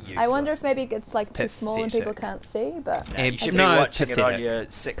 You I wonder useless. if maybe it's like too small and people Pathetic. can't see, but No, you should be No, watching it on pathetic. your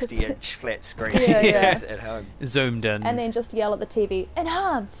 60-inch flat screen Yeah. at home. Zoomed in. and then just yell at the TV,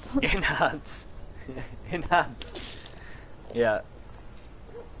 enhance. Enhance. Enhance. Yeah.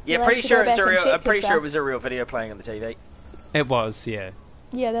 Yeah, You'll pretty have to sure go it's a back and real. check I'm pretty sure it yourself. was a real video playing on the TV. It was, yeah.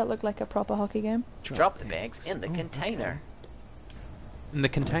 Yeah, that looked like a proper hockey game. Drop the bags in the container. In the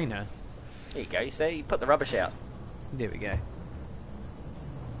container. There you go. You see, you put the rubbish out. There we go.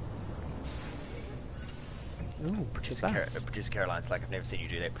 Ooh, Producer Caroline's like, I've never seen you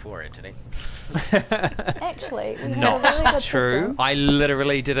do that before, Anthony. Actually, we have Not a really good true. system. I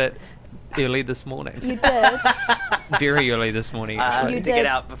literally did it early this morning. You did, Very early this morning, You actually. To get did.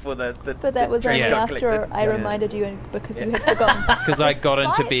 out before the but that was train only got after collected. I reminded you, and because you had forgotten. Because I got into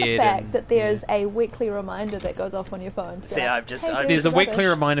Despite the bed. fact And, that there's a weekly reminder that goes off on your phone. to See, go, I've just- "Hey, I've do there's a this weekly rubbish."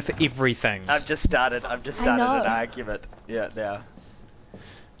 reminder for everything. I've just started an know. argument. Yeah, now.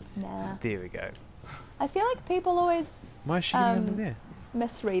 Nah. There we go. I feel like people always Why is she getting under there?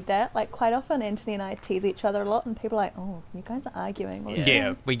 misread that. Like, quite often, Anthony and I tease each other a lot, and people are like, oh, you guys are arguing. What are you Yeah,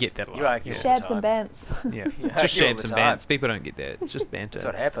 doing?" we get that a lot. You argue. Yeah. Shabs and bants. Yeah. You Just argue all shabs the and time. bants. People don't get that. It's just banter. That's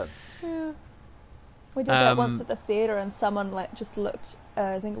what happens. Yeah. We did that once Um, at the theatre, and someone like just looked.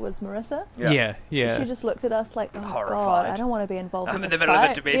 I think it was Marissa. Yeah, yeah. She just looked at us like, oh God, Horrified. I don't want to be involved I'm in in this the middle of a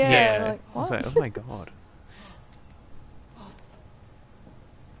fight. domestic. Yeah, Yeah. like, I was what? like, oh my god.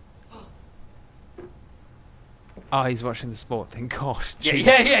 Oh, he's watching the sport. Thank God.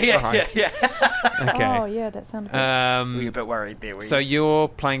 Jesus Christ. yeah. Okay. Oh yeah, that sounded good. Were you a Um, bit worried there? Were so you? you're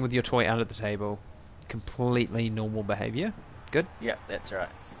playing with your toy under the table. Completely normal behaviour. Good. Yeah, that's right.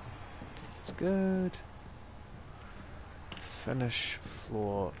 It's good. Finish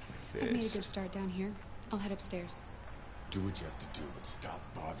floor I've made a good first. start down here. I'll head upstairs. Do what you have to do, but stop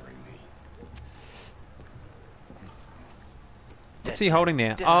bothering me. What's he holding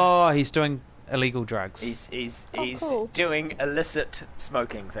there? Oh, he's doing illegal drugs. He's Oh, cool. doing illicit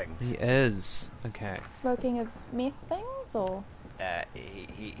smoking things. He is. Okay. Smoking of meth things or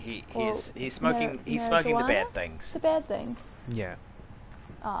He's smoking he's smoking the marijuana? bad things. The bad things. Yeah.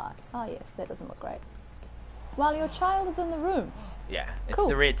 Ah, yes, that doesn't look great. While your child is in the room. Yeah, it's Cool.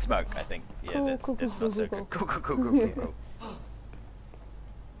 the red smoke, I think. Yeah, Cool, that's cool, that's cool, not so cool, good. Cool.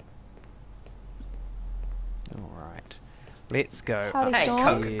 All right. Let's go. Howdy, Hey,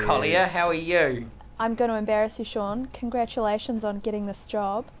 Sean. Collier, how are you? I'm going to embarrass you, Sean. Congratulations on getting this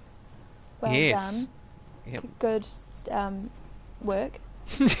job. Well Yes. done. Yep. Good work.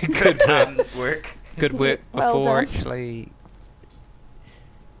 Good work. Work. Good work Well before done. actually.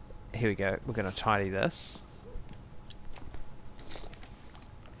 Here we go. We're going to tidy this.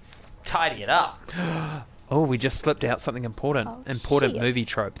 Tidy it up. Oh, we just slipped out something important. Oh, Important shit. movie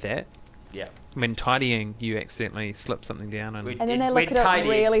trope that. Yeah. When tidying, you accidentally slip something down and... And then they look at it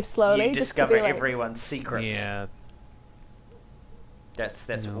really slowly, You just to discover be like- everyone's secrets. Yeah. That's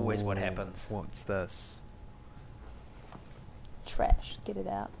always what No, happens. What's this? Trash. Get it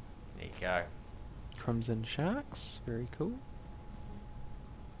out. There you go. Crimson Sharks. Very cool.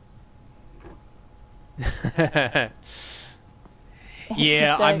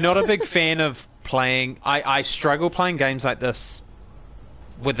 Yeah, I'm not a big fan of playing... I struggle playing games like this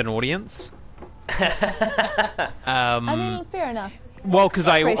with an audience. I mean, fair enough. Well, because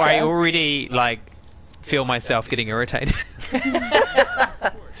I Pressure. already, like, feel myself getting irritated.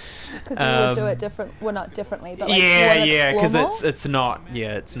 Because you would do it different. Well, not differently, but like yeah, because normal. it's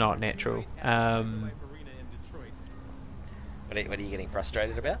not natural. What are you getting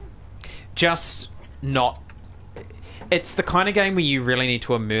frustrated about? Just not. It's the kind of game where you really need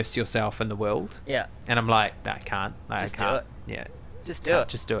to immerse yourself in the world. Yeah. And I'm like, no, I can't. No, Just I can't. do it. Yeah. Just do it.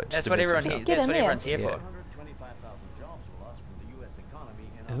 Just do it. That's Just what immerse everyone. myself. Get That's in what there. everyone's here Yeah. for.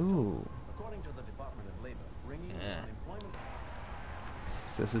 Ooh. According to the Department of Labor, bringing unemployment.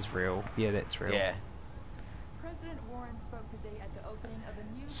 So this is real. Yeah, that's real. Yeah. President Warren spoke today at the opening of a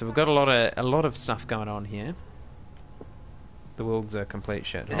new. So we've got a lot of stuff going on here. The world's a complete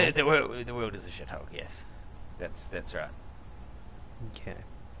shithole. the world is a shithole. Yes, that's right. Okay.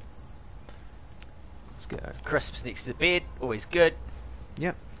 Let's go. Crisps next to the bed, always good.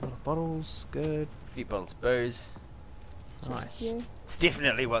 Yep. A lot of bottles. Good. A few bottles of booze. Nice. It's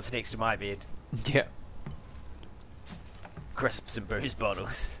definitely what's next to my bed. Yep. Crisps and booze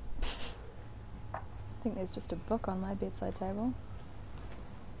bottles. I think there's just a book on my bedside table.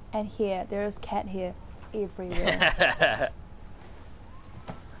 And here, there is cat hair everywhere.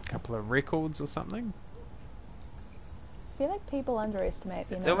 Couple of records or something. I feel like people underestimate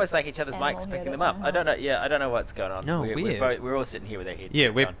the It's amount almost of like each other's animal mics hair picking them that's up. in my I don't know. house. Yeah, I don't know what's going on. No, we're weird. we're all sitting here with our headsets Yeah,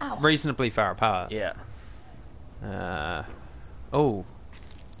 we're on. reasonably far apart. Yeah. Oh.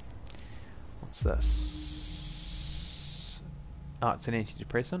 What's this? Oh, it's an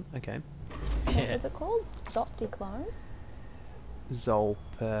antidepressant. Okay. What is it called? Zopticlone? Zolp.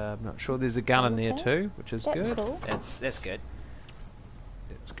 I'm not sure. There's a gun in there Okay. too, which is That's good. cool. That's good.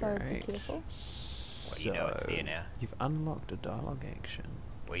 That's So be great. careful. Well, you know it's there now. You've unlocked a dialogue action.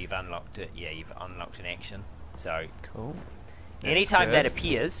 Well, you've unlocked it. Yeah, you've unlocked an action. So Cool. anytime good. that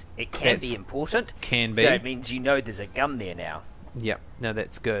appears, it can That's- be important. Can be. So it means you know there's a gun there now. Yep. No,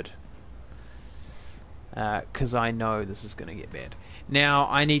 that's good. Because I know this is going to get bad. Now,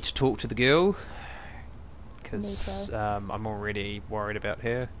 I need to talk to the girl. Because Me too. I'm already worried about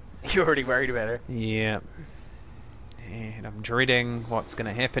her. You're already worried about her. Yeah. And I'm dreading what's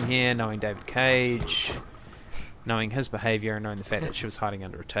going to happen here, knowing David Cage, knowing his behaviour, and knowing the fact that she was hiding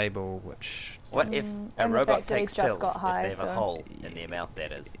under a table, which... What if a and the robot fact that he takes just pills got high, if they have a so- hole in their mouth,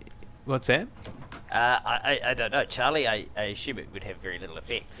 that is? What's that? I don't know. Charlie, I assume it would have very little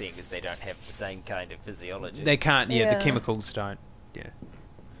effect, seeing as they don't have the same kind of physiology. They can't, yeah, Yeah. the chemicals don't. Yeah.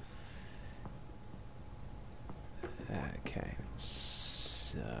 Okay.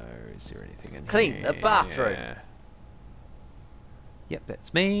 So, is there anything in Clean here? the bathroom. Yep,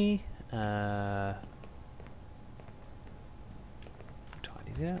 that's me. Tidy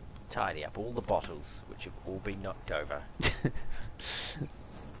that. Tidy up all the bottles, which have all been knocked over.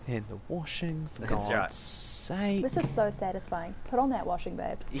 And the washing, for That's God's right. sake. This is so satisfying. Put on that washing,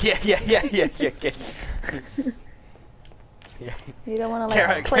 babes. Yeah. You don't want to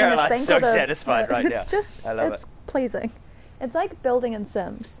Cara- like clean the Caroline's sink so with a- satisfied right now. It's just, I love it's pleasing. It's like building in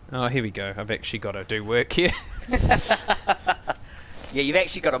Sims. Oh, here we go. I've actually got to do work here. Yeah, you've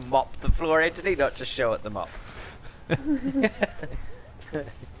actually got to mop the floor, Anthony, not just show it the mop.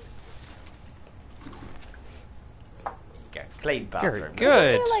 Go. Clean bathroom. Very Isn't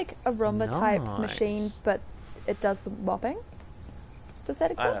good. there like a Roomba type Nice. machine, but it does the mopping? Does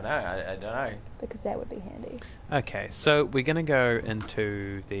that exist? I don't know. I don't know. Because that would be handy. Okay, so we're going to go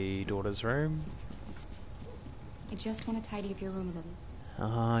into the daughter's room. I just want to tidy up your room a little.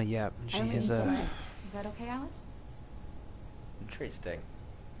 Ah, yep. I She only has need 2 a... minutes. Is that okay, Alice? Interesting.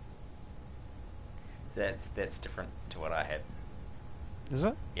 That's different to what I had. Is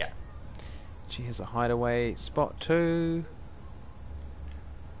it? Yeah. She has a hideaway spot too.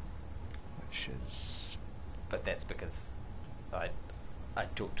 Which is... But that's because I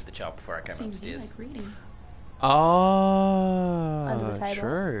talked to the child before I came Seems you upstairs. like reading. Oh, Under the table?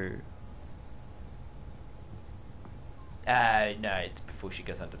 true. No, it's before she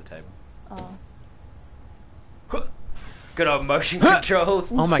goes under the table. Oh. Good old motion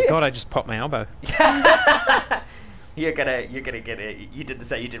controls. Oh my god, I just popped my elbow. You're gonna get it. You did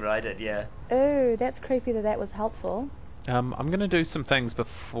you did what I did, yeah. Ooh, that's creepy that was helpful. I'm going to do some things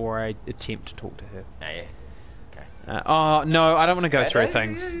before I attempt to talk to her. Oh, yeah. Okay. Oh, no, I don't want to go through Hello?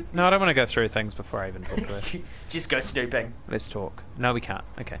 things. No, I don't want to go through things before I even talk to her. Just go snooping. Let's talk. No, we can't.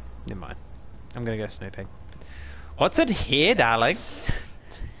 Okay, never mind. I'm going to go snooping. What's in here, darling?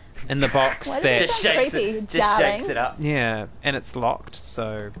 In the box Why did that... you Just sound shakes creepy, it. Just darling? shakes it up. Yeah, and it's locked,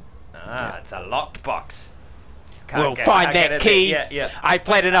 so... It's a locked box. We'll find that key! Yeah. I've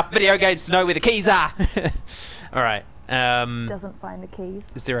played enough video games to know where the keys are! Alright, Doesn't find the keys.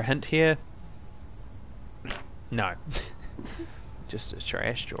 is there a hint here? No. Just a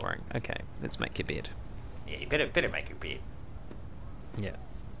trash drawing. Okay, let's make your bed. Yeah, you better make your bed. Yeah.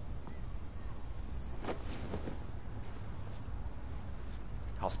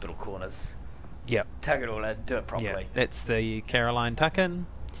 Hospital corners. Yep. Tug it all in. Do it Yeah, properly. that's the Caroline tuck-in.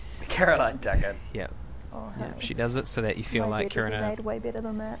 Caroline Tucker. Yep. Oh, Yeah, honey. she does it so that you feel My like bed you're would in be a... made way better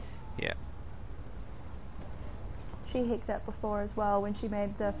than that. Yeah. She hicked up before as well. When she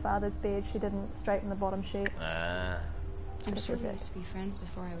made the father's bed, she didn't straighten the bottom sheet. I'm sure we used to be friends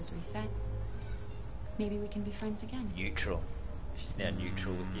before I was reset. Maybe we can be friends again. Neutral. She's now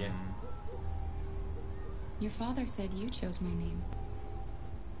neutral with you. Your father said you chose my name.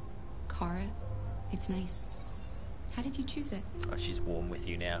 Kara. It's nice. How did you choose it? Oh, she's warm with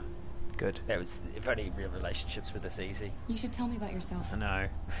you now. Good. That was, if only real relationships were this easy. You should tell me about yourself. I know.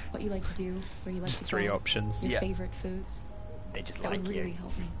 What you like to do, where you like Just to 3 go, options. your Yeah. favorite foods. They just That like would you. really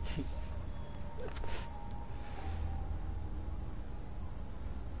help me.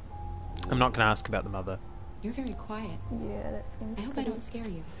 I'm not going to ask about the mother. You're very quiet. Yeah, that seems I hope I pretty- don't scare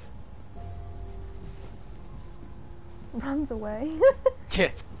you. Runs away. Yeah.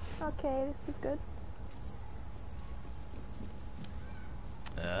 Okay, this is good.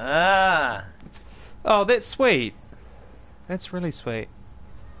 Ah. Oh, that's sweet. That's really sweet.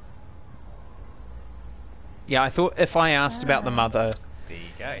 Yeah, I thought if I asked about the mother... There you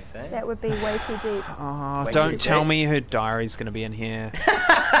go, see? That would be way too deep. Oh, Way too don't tell deep. me her diary's going to be in here.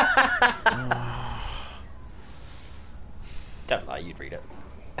 Don't lie, you'd read it.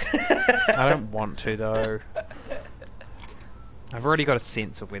 I don't want to, though. I've already got a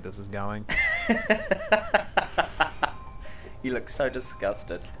sense of where this is going. You look so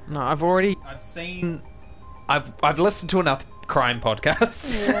disgusted. No, I've seen... I've listened to enough crime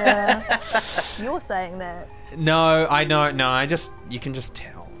podcasts. Yeah. You're saying that. No, I know, no, you can just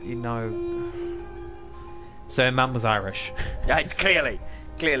tell, you know. So her mum was Irish. Right, clearly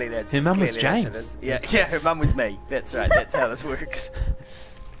that's... Her mum was clearly that's James. it is. Yeah, her mum was me. That's right, that's how this works.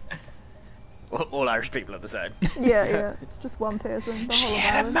 All Irish people are the same. Yeah, yeah. It's just one person. The She whole of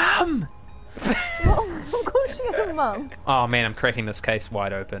had a Ireland. mum! Well, of course she had a mum. Oh man, I'm cracking this case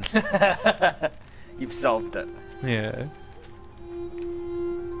wide open. You've solved it. Yeah.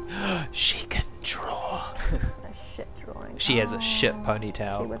 She can draw. A shit drawing. She has a shit Oh,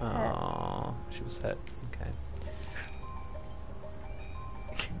 ponytail. She was hit. Oh, she was hit. Okay.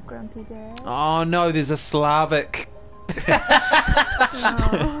 Grumpy Dad. Oh no, there's a Slavic. Oh,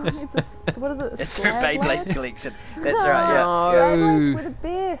 what is it? It's her Slag Beyblade lad? collection. That's right, yeah. Beyblades were the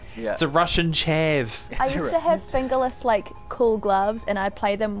best. Yeah. It's a Russian chav. I used to have fingerless, like, cool gloves, and I'd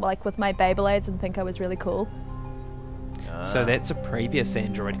play them, like, with my Beyblades and think I was really cool. So that's a previous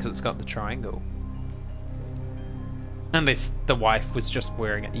Android because it's got the triangle. Unless the wife was just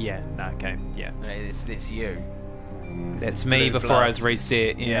wearing it. Yeah, no, okay, yeah. No, it's you. That's me blue before blood. I was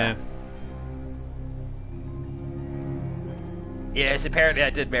reset, yeah. Yes, apparently I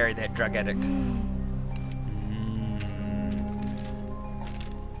did marry that drug addict.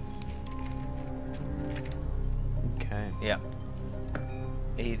 Okay. Yeah.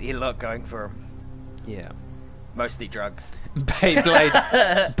 He had a lot going for him. Yeah. Mostly drugs.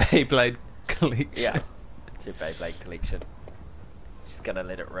 Beyblade collection. Yeah. It's her Beyblade collection. She's gonna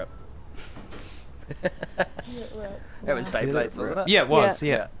let it rip. That was Beyblades, wasn't it? Yeah, it was,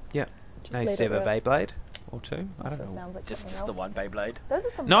 Yeah. yeah. Just I used to let have it a rip. Beyblade or two. I don't Also know. sounds like Just something the one Beyblade. Those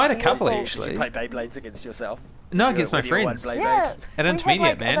are some No, I had a couple beautiful- actually. Did you play Beyblades against yourself? No, You against were my winning one friends. Beyblade? Yeah, At we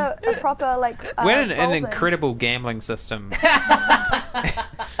intermediate, had, like, man. A proper, like, We had an folding. incredible gambling system at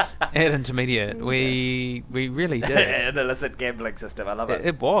intermediate. We really did. An illicit gambling system. I love it.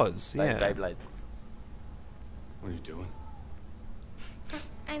 It was, Playing yeah. Beyblades. What are you doing?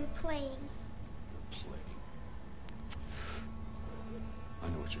 I'm playing. You're playing. I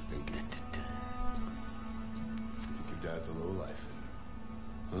know what you're thinking. You think your dad's a lowlife?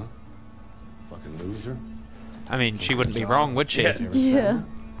 Huh? Fucking loser? I mean, she wouldn't be wrong, would she? Yeah.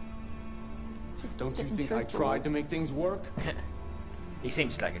 Don't you think I tried to make things work? He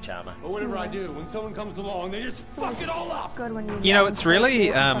seems like a charmer. Or whatever I do, when someone comes along, they just fuck it all up! Good when you You know, young it's really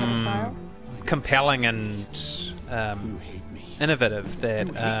in front of a child. compelling and innovative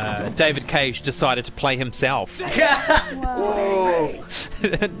that David Cage decided to play himself. Wow. No,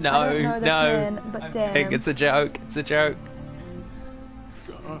 I don't know this man, but I'm damn. kidding. It's a joke. It's a joke.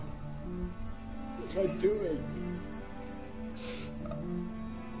 God. What am I doing?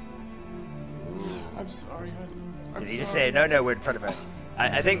 I'm sorry, honey. I'm Did he just sorry. say a no word in front of her?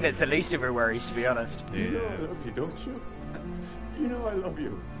 I think that's the least of her worries, to be honest. You know I love you, don't you? You know I love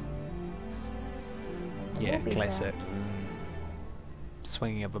you. Yeah, be classic.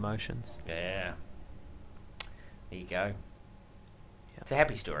 Swinging of emotions. Yeah. There you go. It's a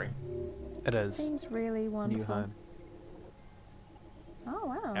happy story. It is. Seems really wonderful. New home. Oh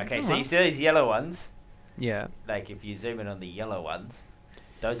wow. Okay, so you see these yellow ones? Yeah. Like, if you zoom in on the yellow ones,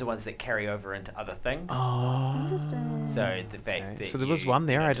 those are ones that carry over into other things. Oh. So the fact Okay. that So there was you, one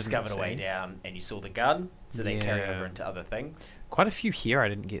there you know, I didn't discovered a way see. down and you saw the gun, so they carry Yeah. over into other things. Quite a few here I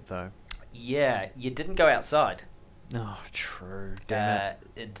didn't get though. Yeah, you didn't go outside. Oh, true. Damn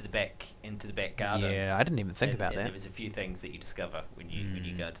into the back garden. Yeah, I didn't even think about and that. There was a few things that you discover when you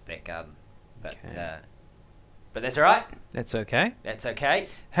go into the back garden, but that's all right. That's okay. That's okay.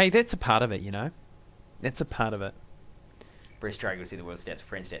 Hey, that's a part of it, you know. That's a part of it. Breast triangle, see the world stats,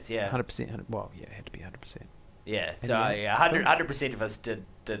 friend stats. Yeah, 100%. Well, yeah, it had to be 100%. Yeah, so 100% of us did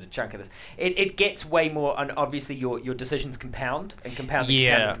a chunk of this. It gets way more, and obviously your decisions compound and compound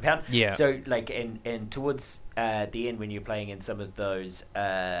and compound. Yeah. So like and towards the end when you're playing in some of those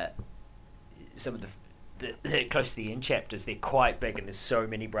some of the close to the end chapters, they're quite big and there's so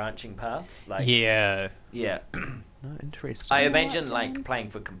many branching paths. Like yeah. No, interesting. I imagine like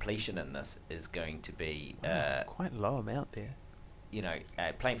playing for completion in this is going to be quite low amount there. You know,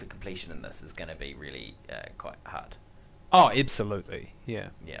 playing for completion in this is going to be really quite hard. Oh, absolutely. Yeah.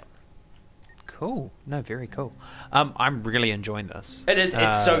 Yeah. Cool. No, very cool. I'm really enjoying this. It is.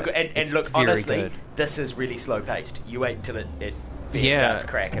 It's so good. And look, honestly, good. This is really slow paced. You wait until it starts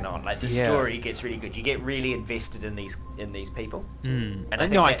cracking on. Like the story gets really good. You get really invested in these people. And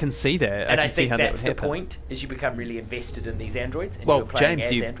I can see that. And I can see think how that's that would the happen. point. Is you become really invested in these androids. And well, you're playing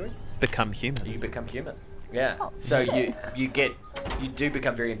James, as you androids. become human. You become human. Yeah. Oh, so shit. you do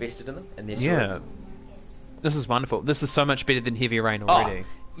become very invested in them and their stories. Yeah. This is wonderful. This is so much better than Heavy Rain already.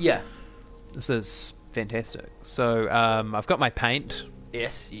 Yeah. This is fantastic. So I've got my paint.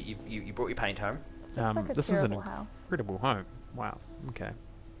 Yes, you brought your paint home. This is an house. incredible home. Wow. Okay.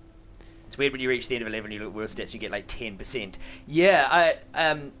 It's weird when you reach the end of 11, you look at world stats, you get like 10%. Yeah,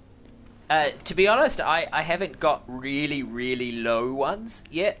 to be honest, I haven't got really, really low ones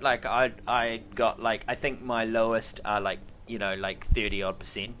yet. Like I got like, I think my lowest are like, you know, like 30 odd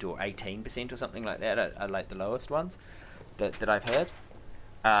 % or 18% or something like that. I like the lowest ones that I've had.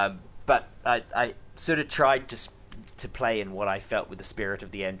 But I sort of tried to play in what I felt with the spirit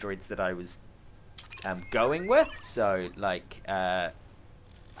of the androids that I was going with. So like,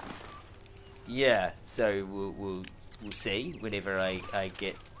 yeah. So we'll see whenever I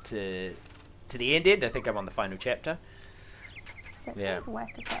get to the end. I think I'm on the final chapter. That Yeah. sounds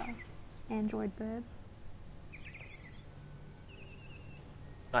whack as hell. Android birds.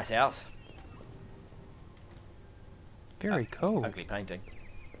 Nice house. Very cool. Ugly painting.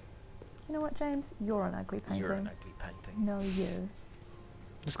 You know what, James? You're an ugly painting. You're an ugly painting. No, you.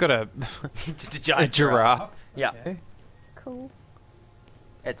 Just got a Just a giant giraffe. Yeah. Okay. Cool.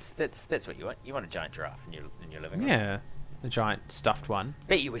 That's what you want. You want a giant giraffe in your living room. Yeah. A giant stuffed one.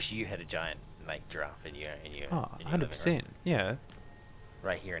 Bet you wish you had a giant like giraffe in your Oh, in your living 100%. room. Yeah.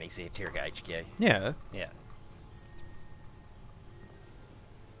 Right here in Esoterica HQ. Yeah. Yeah.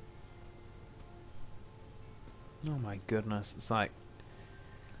 Oh my goodness. It's like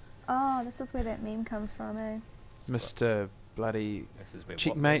Oh, this is where that meme comes from, eh? Mr. Bloody This is where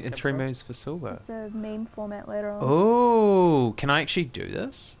Checkmate and 3 moves for silver. It's a meme format later on. Oh, can I actually do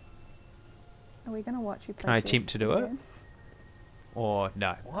this? Are we going to watch you play Can I chess attempt to do it? again? Or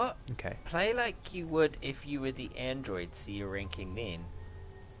no? What? Okay. Play like you would if you were the android, see your ranking then.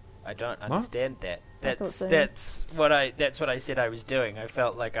 I don't understand that. I thought so. That's what I said I was doing. I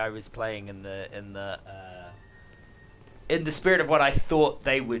felt like I was playing in the spirit of what I thought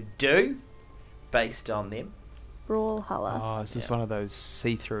they would do, based on them. Brawlhalla. Oh, this is one of those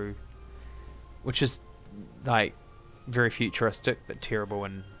see-through, which is like very futuristic but terrible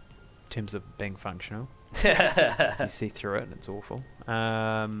in terms of being functional. So you see through it and it's awful.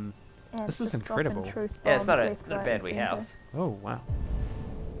 And This is just dropping incredible. truth Yeah, it's not bombs a left, not a right, bad and wee centre. house. Oh wow.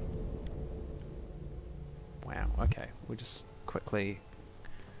 Wow. Okay, we'll just quickly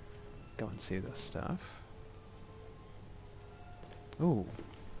go and see this stuff. Ooh.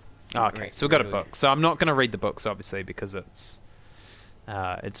 Oh, okay, so we've got a book. So I'm not going to read the books, obviously, because it's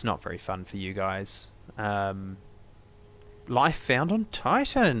not very fun for you guys. Life found on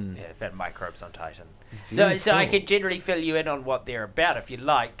Titan. Yeah, found microbes on Titan. Very So I cool. could generally fill you in on what they're about if you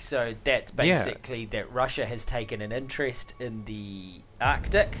like. So that's basically that Russia has taken an interest in the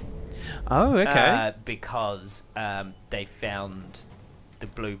Arctic. Oh, okay. Because they found the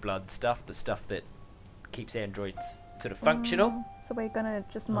blue blood stuff, the stuff that keeps androids sort of functional. So we're going to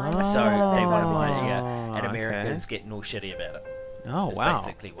just mine Oh. So they want to mine it, yeah. Oh, And okay. America's getting all shitty about it. Oh, That's wow.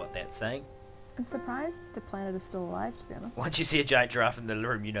 basically what that's saying. I'm surprised the planet is still alive, to be honest. Once you see a giant giraffe in the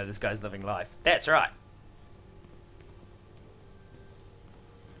room, you know this guy's living life. That's right.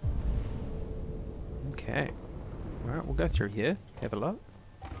 Okay. Alright, we'll go through here. Have a look.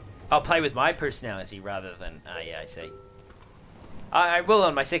 I'll play with my personality rather than... yeah, I see. I will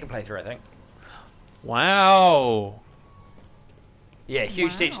on my second playthrough, I think. Wow. Yeah,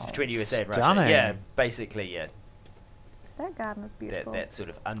 huge Wow. difference between USA and Russia. Stunning. Yeah, basically, yeah. That garden is beautiful. That sort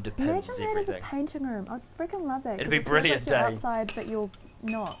of Imagine underpins that as everything. a painting room. I'd freaking love that. It'd 'cause be it feels brilliant, like you're Dave. outside, but you're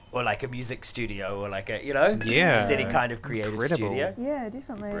not. Or like a music studio, or like a, you know, Yeah. just any kind of creative Incredible. studio. Yeah,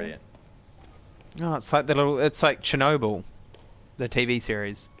 definitely. Brilliant. Oh, it's like it's like Chernobyl, the TV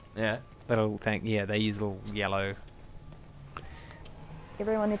series. Yeah. The little thing. Yeah, they use little yellow.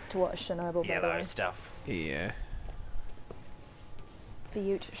 Everyone needs to watch Chernobyl. by the Yellow way. stuff. Yeah. The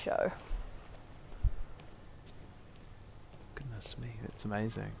YouTube show. Goodness me, that's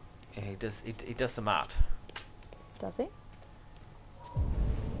amazing. Yeah, he does. He does some art. Does he?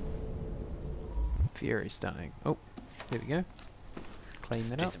 Very stunning. Oh, there we go. Clean Just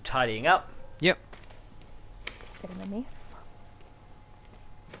that do up. some tidying up. Yep. Bit of a mess.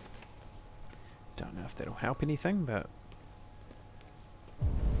 Don't know if that'll help anything, but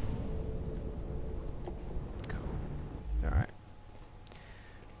cool. All right.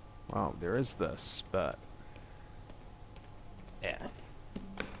 Well, there is this, but Yeah.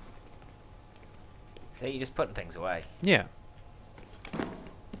 See, you're just putting things away. yeah.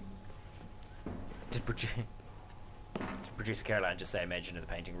 Did producer Caroline just say, imagine the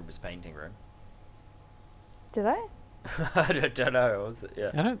painting room is a painting room? Did I? I don't know. Was it? Yeah.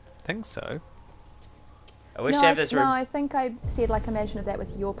 I don't think so. I wish no, to have this room. No, I think I said like imagine if that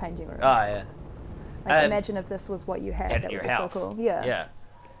was your painting room. Oh, yeah. Like imagine if this was what you had. in That your would be house. so cool. Yeah. Yeah.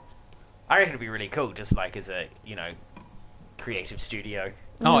 I reckon it'd be really cool, just like as a, you know, creative studio.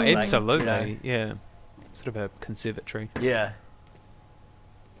 Oh, Just like, absolutely. you know, Yeah. Sort of a conservatory. yeah.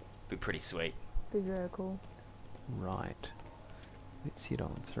 Be pretty sweet. Be very cool. Right. Let's head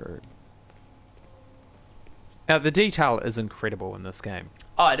on through. Now, the detail is incredible in this game.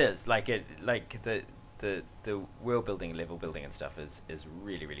 Oh, it is. Like the world building, level building, and stuff is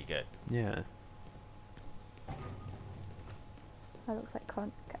really, really good. Yeah. That looks like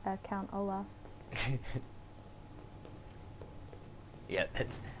Count Olaf. Yeah,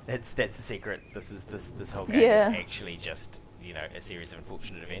 that's the secret. This whole game Yeah. is actually just, you know, a series of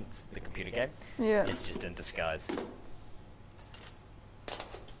unfortunate events. The computer game. Yeah. It's just in disguise.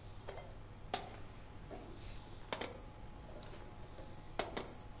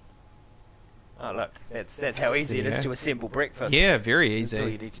 Oh look, that's how easy it is Yeah. to assemble breakfast. Yeah, very easy. That's all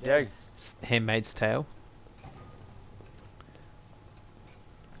you need to do. Handmaid's Tale.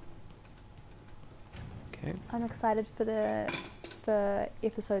 Okay. I'm excited for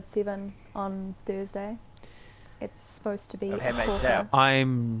episode 7 on Thursday. It's supposed to be. Of a Handmaid's corker. Tale.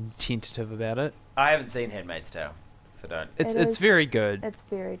 I'm tentative about it. I haven't seen Handmaid's Tale, so don't. It's It is- very good. It's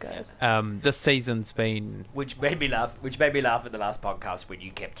very good. This season's been Which made me laugh at the last podcast when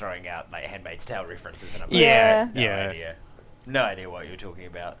you kept throwing out like Handmaid's Tale references, and I'm Yeah, like, no yeah. idea, no idea what you're talking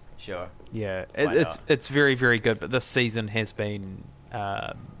about. Sure. yeah. Why not? It's very very good, but this season has been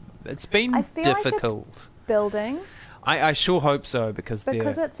it's been I feel like it's difficult. Building I sure hope so because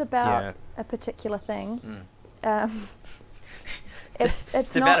because they're it's about yeah. a particular thing. Mm.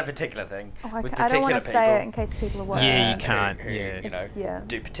 It's not, about a particular thing Oh, with I don't particular want to people. say it in case people are watching. Yeah, you can't, Who, yeah. you know, Yeah.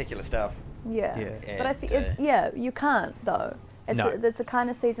 do particular stuff. Yeah. Yeah. But I And, feel yeah, you can't though. It's No. it's a kind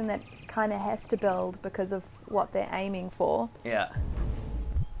of season that kind of has to build because of what they're aiming for. Yeah.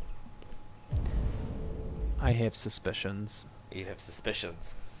 I have suspicions. You have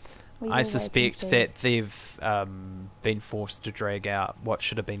suspicions. We will I wait and suspect see. that they've been forced to drag out what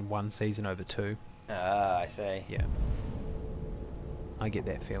should have been one season over two. Ah, I see. Yeah. I get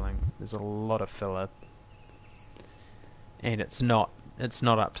that feeling. There's a lot of filler. And it's not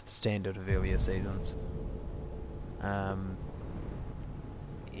up to the standard of earlier seasons.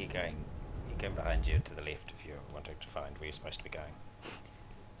 You're going behind you to the left if you're wanting to find where you're supposed to be going.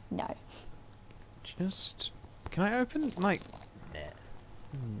 No. Just can I open like Nah.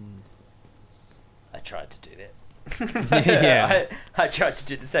 hmm. I tried to do that. Yeah. I tried to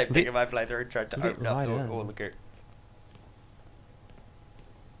do the same thing Let- in my playthrough and tried to let open up right in. all the curtains.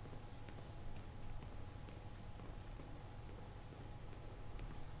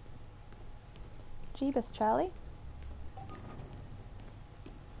 Jeebus, Charlie.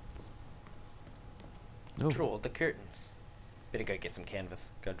 Oh. Draw the curtains. Better go get some canvas.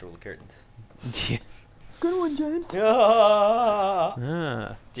 Go draw the curtains. Yeah. Good one, James. Ah.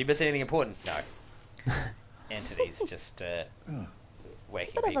 Ah. Do you miss anything important? No. Entities just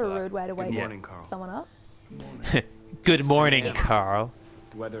waking Bit of people a rude up. way to wake morning, Carl. someone up. Good morning, Yeah. Carl.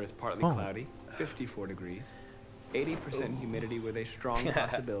 The weather is partly Oh. cloudy, 54 degrees, 80% humidity with a strong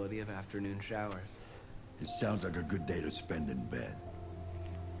possibility of afternoon showers. It sounds like a good day to spend in bed.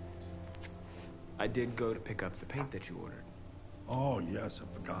 I did go to pick up the paint that you ordered. Oh, yes, I've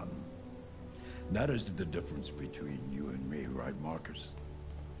forgotten. That is the difference between you and me, right, Marcus?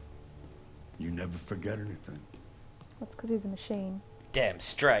 You never forget anything. That's because he's a machine. Damn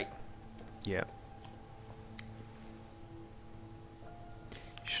straight. Yeah. You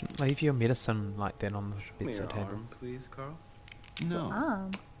shouldn't leave your medicine like that on the Show me your bedside table. arm, please, Carl. No.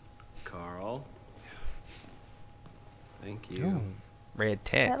 Arm. Carl. Thank you. Ooh, red That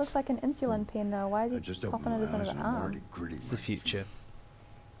tats. looks like an insulin pen though. Why is I he just popping opened it my as eyes an and I'm arm? already gritting It's the my future.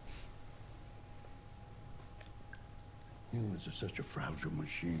 Humans are such a fragile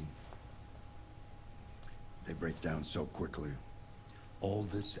machine. They break down so quickly. All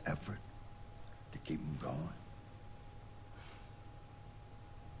this effort to keep them going.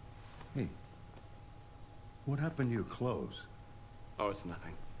 Hey, what happened to your clothes? Oh, it's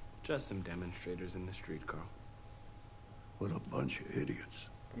nothing. Just some demonstrators in the street, Carl. What a bunch of idiots.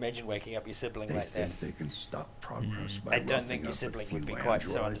 Imagine waking up your sibling They like that. think they can stop progress by I don't roughing think your up a sibling would be few quite so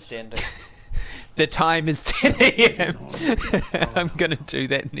androids. understanding. The time is 10 a.m. I'm gonna do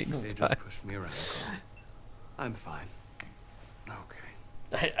that next They time. just pushed me around, Carl. I'm fine.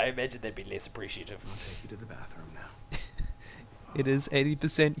 Okay. I imagine they'd be less appreciative. I'll take you to the bathroom now. It is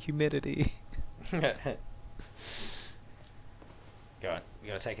 80% humidity. Go on, we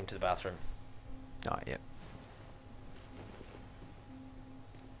gotta take him to the bathroom. Oh, yeah.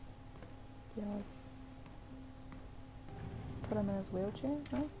 Yeah. Put him in his wheelchair,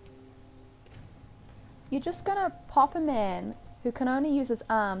 no? You're just gonna pop a man who can only use his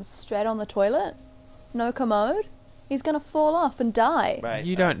arms straight on the toilet? No commode? He's gonna fall off and die. Mate,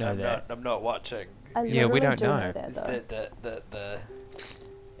 You don't know I'm that. I'm not watching. I Yeah, we literally don't do know. that It's though.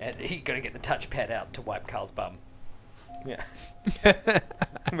 and you gotta get the touchpad out to wipe Carl's bum. Yeah.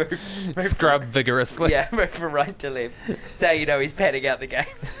 Scrub vigorously. Yeah, move from right to left. That's how you know he's padding out the game.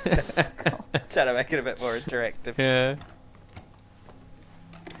 Trying to make it a bit more interactive. Yeah.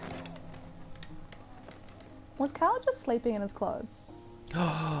 Was Carl just sleeping in his clothes?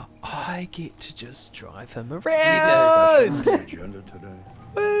 I get to just drive him You around. The agenda today.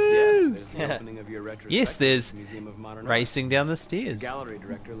 Yes, there's the opening of your retrospective Yes, there's Museum of Modern racing down the Art. The stairs. gallery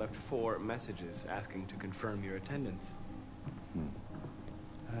director left 4 messages asking to confirm your attendance.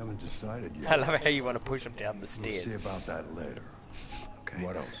 I haven't decided yet. I love how you want to push him down the We'll stairs. see about that later. Okay.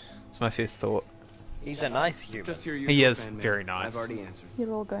 What else? It's my first thought. He's a nice human. Just your He usual is fan mail. very nice. I've already answered.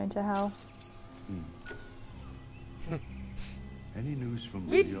 You're all going to hell. Any news from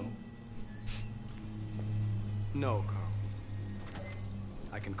Leo? No, Carl.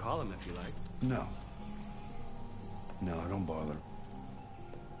 I can call him if you like. No. No, don't bother.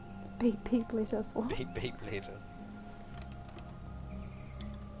 Beep beep, let us walk. Beep beep letters.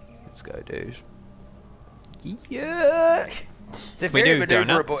 Let's go, dude. Yeah. It's a We very do maneuverable.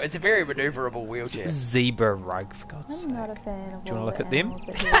 donuts. It's a very maneuverable wheelchair. Zebra rug, for God's I'm sake. not a fan of Do you all wanna look the at them? animals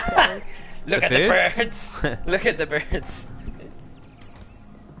that he has. Look The at birds? the birds. Look at the birds.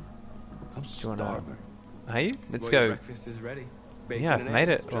 I'm you wanna- starving. Are you? Let's Well, your go. breakfast is ready. Bacon Yeah, I've and made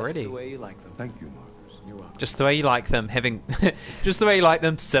eggs, it already. Just the way you like them. Thank you, Marcus. You're welcome. Just the way you like them, having... just the way you like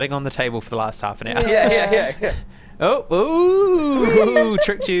them sitting on the table for the last half an hour. Yeah. Oh, ooh,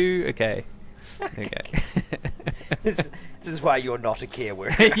 tricked you. Okay. Okay. This is why you're not a care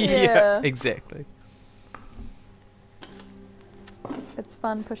worker. yeah, Yeah. exactly. It's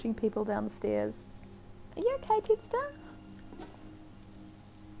fun pushing people down the stairs. Are you okay, Tedster?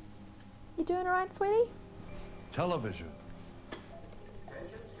 You doing alright, sweetie? Television.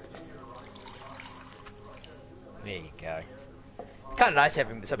 There you go. Kind of nice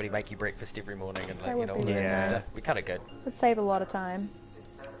having somebody make you breakfast every morning and That like, you would know, be all that really sort of nice. stuff. Be kind of good. Would save a lot of time.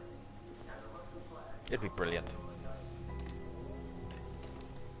 It'd be brilliant.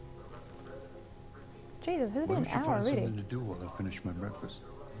 Jesus, this is Why an don't you hour find already. something to do while I finish my breakfast?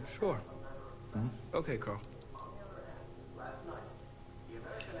 Sure. Okay, Carl.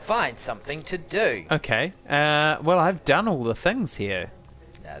 Find something to do. Okay. Well, I've done all the things here.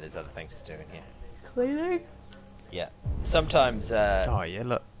 Nah, there's other things to do in here. Cleaning? Yeah. Sometimes, Oh, yeah,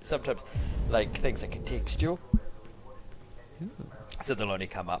 look. sometimes, like, things are contextual. So they'll only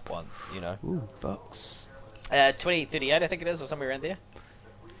come up once, you know. Ooh, books. 2038, I think it is, or somewhere around there.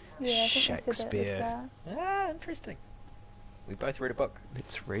 Yeah, I think I said that at the Shakespeare. start. Ah, interesting. We both read a book,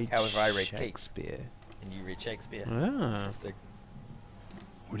 Let's read However, I read Keats. Shakespeare. and you read Shakespeare. Ah. Interesting.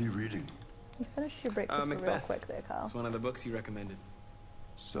 What are you reading? You finished your breakfast real Macbeth. quick there, Carl. It's one of the books you recommended.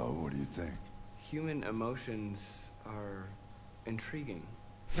 So, what do you think? Human emotions are intriguing.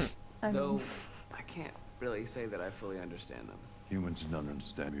 I Though, mean, I can't really say that I fully understand them. Humans don't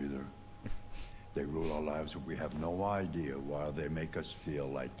understand either. They rule our lives, but we have no idea why they make us feel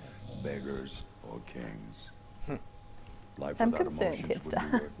like beggars or kings. Life I'm without concerned, emotions would be Tipster.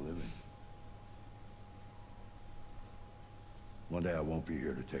 worth living. One day I won't be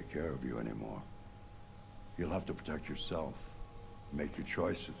here to take care of you anymore. You'll have to protect yourself. Make your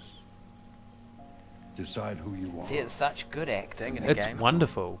choices. Decide who you are. See, it's such good acting in a It's game.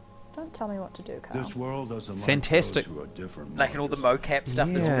 wonderful. Don't tell me what to do, Carl. This world doesn't like Fantastic. those who are different. Like, and all the mocap stuff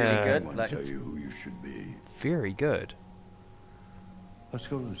is really Yeah. good. I Like, tell you who you should be. Very good. Let's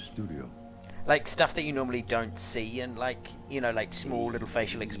go to the studio. like stuff that you normally don't see, and like, you know, like small little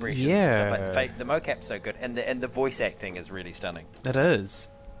facial expressions and stuff. Yeah. Like the mocap's so good, and the voice acting is really stunning. It is.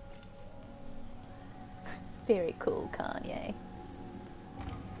 Very cool, Kanye.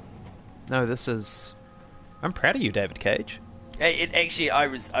 No, this is... I'm proud of you, David Cage. It actually,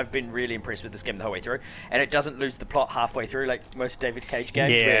 I've been really impressed with this game the whole way through, and it doesn't lose the plot halfway through like most David Cage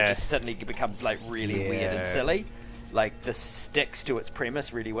games, where Yeah. it just suddenly becomes like really weird and silly. Like, this sticks to its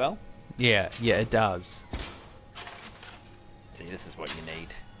premise really well. Yeah, it does. See, this is what you need.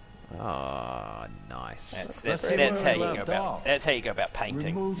 Oh, nice. That's how you go about. That's how you go about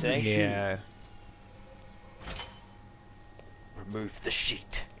painting. See? Yeah. Remove the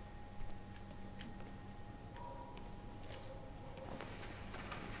sheet.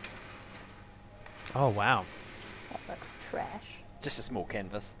 Oh, wow. That looks trash. Just a small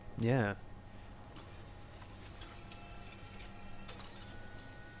canvas. Yeah.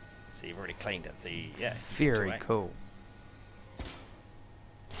 So you've already cleaned it. So yeah. Very cool.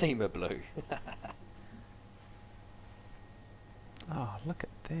 Seamer blue. Oh, look at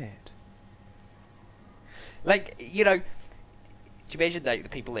that. Like, you know, do you imagine the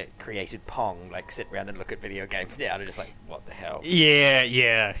people that created Pong like sit around and look at video games now and they're just like, what the hell?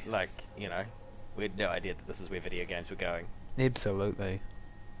 Yeah. Like, you know, we had no idea that this is where video games were going. Absolutely.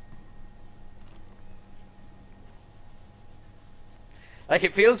 Like,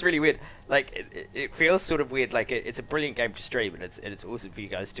 it feels really weird. Like, it feels sort of weird. Like, it's a brilliant game to stream, and it's awesome for you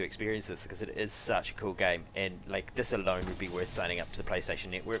guys to experience this, because it is such a cool game. And, like, this alone would be worth signing up to the PlayStation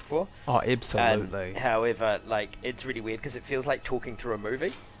Network for. Oh, absolutely. However, like, it's really weird, because it feels like talking through a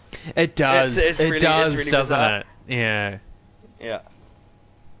movie. It does. It's really, does, it's really doesn't bizarre. it? Yeah. Yeah.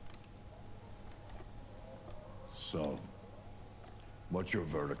 So, what's your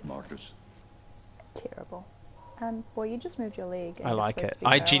verdict, Marcus? Terrible. Boy, you just moved your leg. and I you're like supposed it. to be I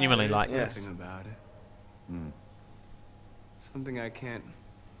paralyzed. genuinely like There's this. something about it. Something I can't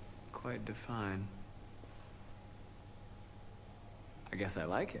quite define. I guess I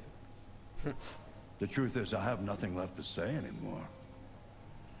like it. The truth is, I have nothing left to say anymore.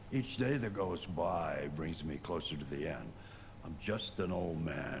 Each day that goes by brings me closer to the end. I'm just an old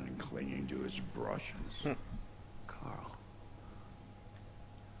man clinging to his brushes. Carl.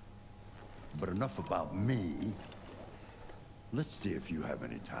 But enough about me. Let's see if you have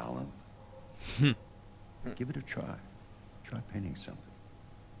any talent. Give it a try. Try painting something.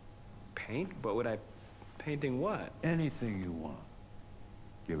 Paint? But would I... Painting what? Anything you want.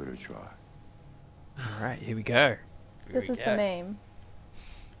 Give it a try. All right, here we go. This is the meme.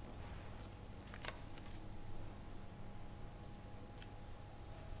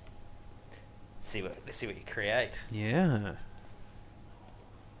 Let's see what you create. Yeah.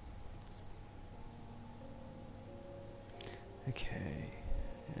 Okay.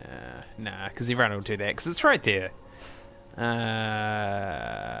 Nah, because everyone will do that, because it's right there.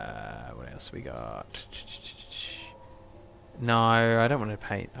 What else we got? No, I don't want to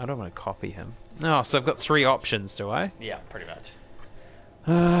paint. I don't want to copy him. Oh, so I've got 3 options, do I? Yeah, pretty much.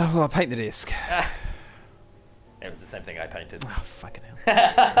 Well, I'll paint the desk. It was the same thing I painted. Oh, fucking hell.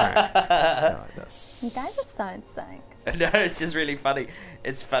 Right, let's go like this. You guys just don't think. No, it's just really funny.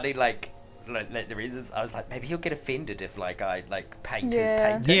 It's funny, like the reasons I was like, maybe he'll get offended if like I like paint his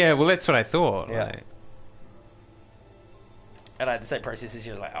painting. Yeah, well, that's what I thought. Yeah. Like, And I had the same process as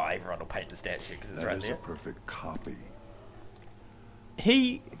you, like, oh, everyone will paint the statue because it's That right is there. a perfect copy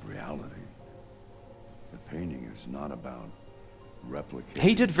he of reality. The painting is not about replicating.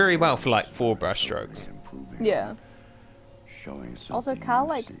 he did very well for like 4 brushstrokes. Showing Yeah. something Also, Carl you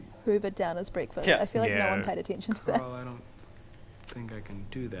like see. hoovered down his breakfast. Yeah. I feel like no one Yeah. paid attention to that. Carl, I don't think I can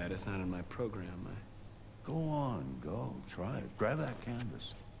do that. It's not in my program. Go on, go. Try it. Grab that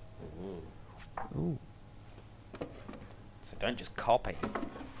canvas. Ooh. So don't just copy.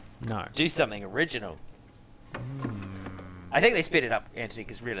 No. Do something original. I think they sped it up, Anthony,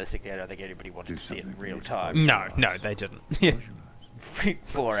 because realistically, I don't think anybody wanted to see it in real time. No, they didn't. Yeah.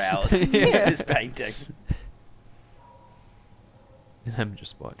 4 hours Yeah. just painting. And him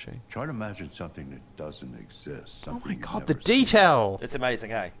just watching. Try to imagine something that doesn't exist. Oh Something my you've god, the never seen. detail! It's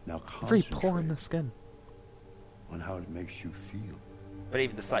amazing, eh? Now Very poor in concentrate the skin. on how it makes you feel. But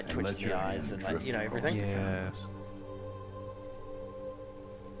even the slight And twitches let in the your eyes hand and, like, you know, drift across everything. the Yeah. canvas.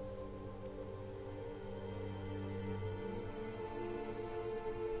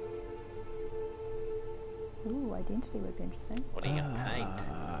 identity would be interesting. What are you going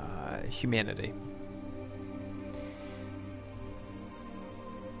to paint? Humanity.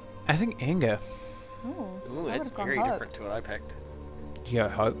 I think anger. Oh, Ooh, I that's would've gone very hope. different to what I picked. You go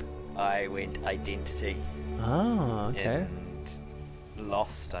hope. I went identity. Oh, okay. And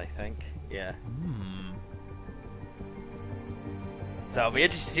lost, I think. Yeah. Hmm. So I'll be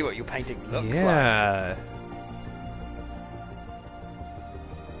interested to see what your painting looks like. Yeah.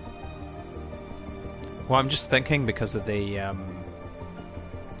 Well, I'm just thinking because of the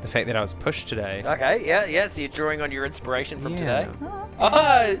fact that I was pushed today. Okay, yeah, so you're drawing on your inspiration from Yeah. today. Oh,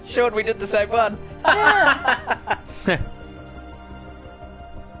 okay. Oh, Sean, we did the same one. I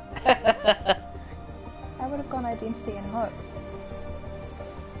would have gone identity and hope.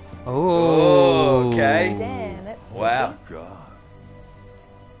 Oh. Okay. Damn, that's Wow. God.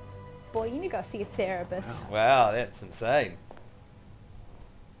 boy. You need to go see a therapist. Wow, that's insane.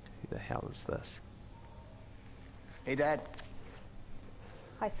 Who the hell is this? Hey, Dad.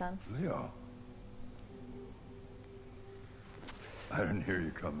 Hi, son. Leo. I didn't hear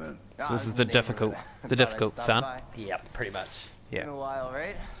you come in. So this is the difficult son. Yep, pretty much. It's been a while,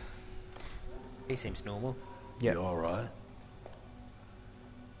 right? He seems normal. Yeah. You all right?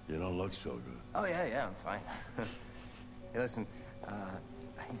 You don't look so good. Oh, yeah, I'm fine. Hey, listen,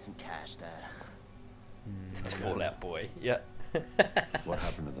 I need some cash, Dad. It's Fallout Boy. Yeah. What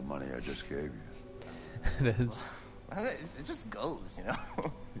happened to the money I just gave you? It is. It just goes, you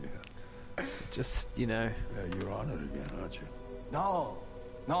know? Yeah. Just, you know. Yeah, you're on it again, aren't you? No,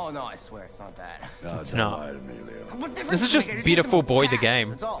 I swear it's not that. No, It's don't not. lie to me, Leo. What difference This is does it just make? It's Beautiful some Boy the cash, game.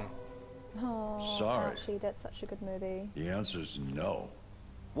 That's all. Oh, Sorry. Archie, that's such a good movie. The answer's no.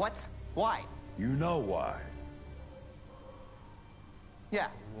 What? Why? You know why. Yeah,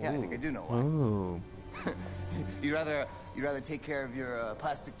 I think I do know why. Ooh. You'd rather take care of your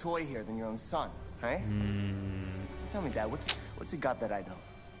plastic toy here than your own son, right? Tell me, Dad, what's he got that I don't?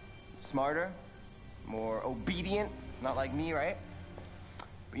 Smarter, more obedient, not like me, right?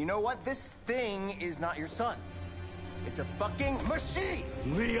 But you know what? This thing is not your son. It's a fucking machine.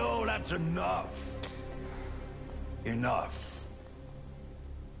 Leo, that's enough. Enough.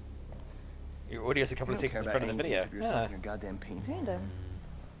 Your audio's a couple You of don't care seconds in about front of the anything video. except yourself and your goddamn paintings. Random.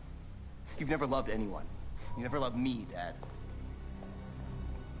 You've never loved anyone. You never loved me, Dad.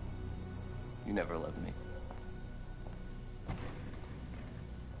 You never loved me.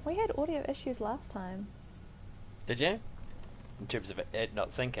 We had audio issues last time. Did you? In terms of it not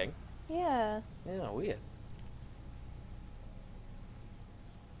syncing. Yeah. Yeah, weird.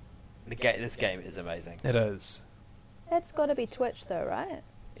 This game is amazing. It is. It's got to be Twitch though, right?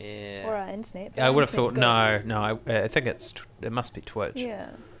 Yeah. Or our internet. I would have Internet's thought, gotta no, I think it must be Twitch. be-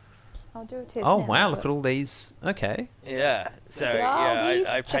 Yeah. I'll do a test Oh now, wow, look but- at all these. Okay. Yeah. So Yeah, yeah, beef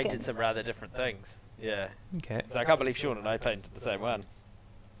I painted chicken. some rather different things. Yeah. Okay. So I can't believe Sean and I painted the same one.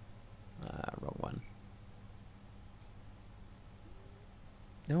 Wrong one.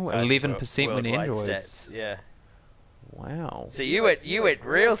 No, Nice 11% when worldwide Androids. stats, yeah. Wow. So you went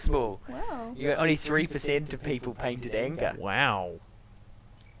real small. Wow. You got only 3% of people painted anger. Wow.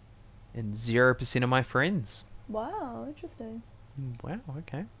 And 0% of my friends. Wow, interesting. Wow.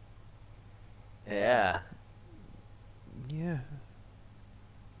 Okay. Yeah. Yeah.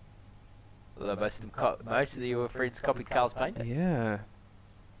 Although most of your friends copied Carl's painting. Yeah.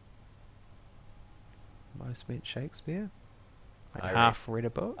 Most went Shakespeare. I I half read a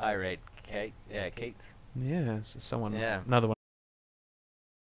book. I read Keats. Yeah. So someone. Yeah. Another one.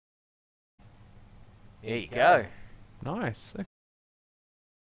 There you go. Nice. Okay.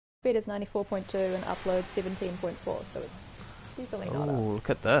 Speed is 94.2 and upload 17.4, so it's definitely not Oh, up. look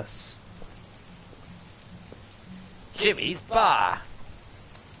at this. Jimmy's Bar.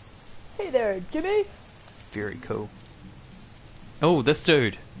 Hey there, Jimmy! Very cool. Oh, this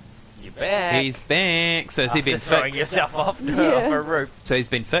dude. You're back. He's back. So has he After been throwing fixed? yourself off, Yeah. off a roof. So he's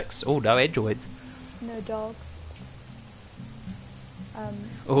been fixed. Oh, no androids. No dogs.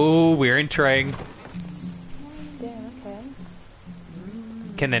 Oh, we're entering. Damn, okay.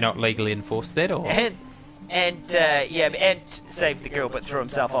 Can they not legally enforce that, or? And saved the girl, but threw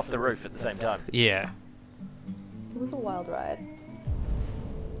himself off the roof at the same time. Yeah. It was a wild ride.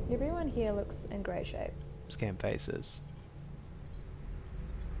 Everyone here looks in great shape. Scam faces.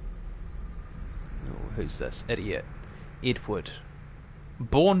 Oh, who's this? Idiot. Edward.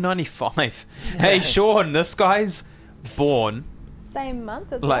 Born 95. Hey, Sean, this guy's born. Same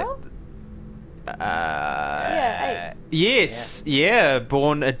month as Like. well? Yeah, 8. Yes, yeah,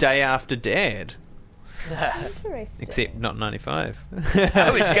 born a day after Dad. Interesting. Except not 95.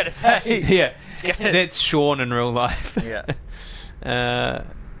 I was going to say. Yeah, It's gonna- that's Sean in real life. Yeah.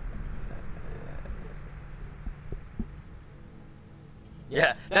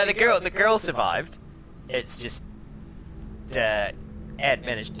 Yeah. No, the girl survived. It's just Ed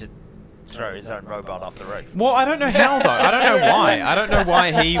managed to throw his own robot off the roof. Well, I don't know how though. I don't know why. I don't know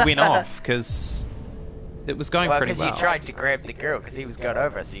why he went off because it was going pretty well. Because he tried to grab the girl because he was got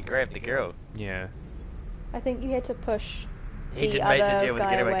over, so he grabbed the girl. Yeah. I think you had to push He the did other make the deal with the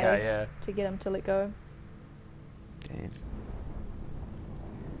guy getaway away car, yeah. to get him to let go. Damn.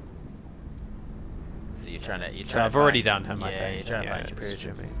 So you're trying to. So I've already done him. I think. Yeah, you're trying to find your it's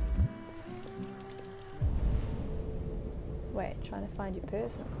person. Jimmy. Wait, trying to find your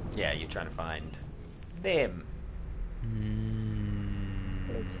person. Yeah, you're trying to find them.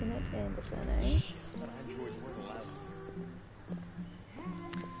 Lieutenant Anderson, eh?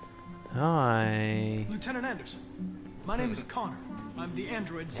 Hi. Lieutenant Anderson, my name is Connor. I'm the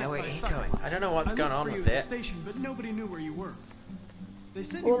android sent Now where by are you Cyber. going? I don't know what's going on I looked for with you at that. the station, but nobody knew where you were. They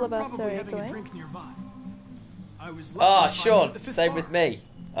said All you were of us probably are having a going. drink nearby. I was Oh, lucky to find you Sean, at the fifth same bar. with me.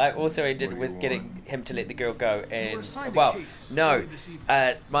 I also ended What do with you getting him to let the girl go, were and assigned a well, case no, early this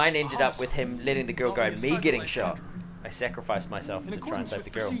evening. mine ended up with him letting the girl go and Involving me a getting cyberlife shot. android. I sacrificed myself In to try and accordance save with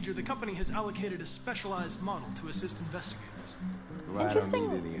the girl. procedure, the company has allocated a specialized model to assist investigators. Well, I don't need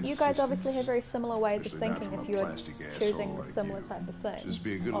Interesting. any You guys obviously have assistance. very similar ways of Especially not thinking from if a you're plastic asshole choosing like similar you. type of thing. Just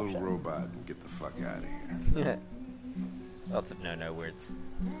be a good little option. robot and get the fuck out of here. Yeah. Lots of no words.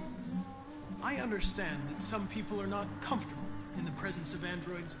 I understand that some people are not comfortable in the presence of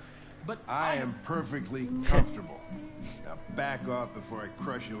androids, but I am perfectly comfortable. Now back off before I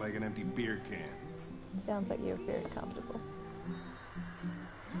crush you like an empty beer can. Sounds like you're very comfortable.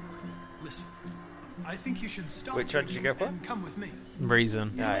 listen. I think you should stop Which one did you go for? and come with me.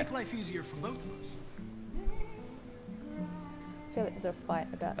 Reason. It'll make life easier for both of us. I feel like there's a fight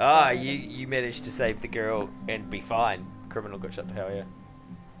about. Ah, you managed to save the girl and be fine. Criminal got shot to hell, yeah.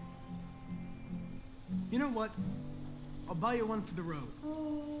 You know what? I'll buy you one for the road.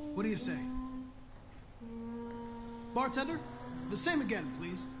 What do you say? Bartender, the same again,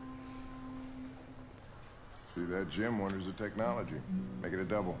 please. See that, Jim? Wonders of technology. Make it a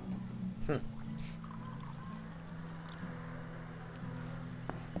double.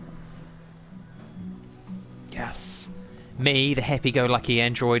 Yes. Me, the happy-go-lucky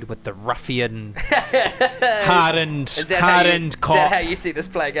android with the ruffian, hardened cop. Is that how you see this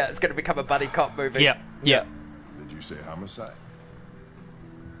playing out? It's going to become a buddy cop movie. Yep. Yep. Did you say homicide?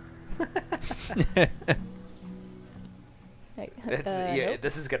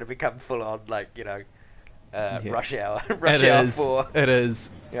 This is going to become full on, like, you know, Rush Hour. It Rush Hour is. 4. It is.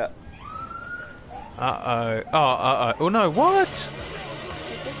 Yeah. Uh-oh. Oh, uh-oh. Oh, no, what?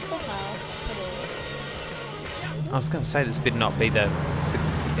 I was going to say this better not be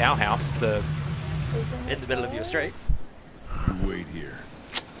our house, in the middle of your street. You wait here.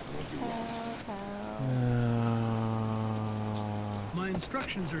 My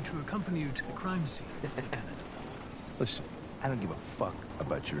instructions are to accompany you to the crime scene, Lieutenant. Listen, I don't give a fuck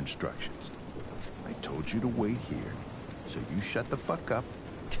about your instructions. I told you to wait here, so you shut the fuck up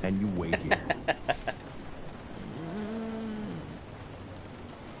and you wait here.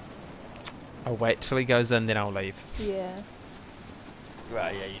 I'll wait till he goes in, then I'll leave. Yeah.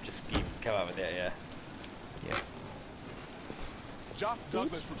 Right, yeah, you come up with that, yeah. Yeah. Josh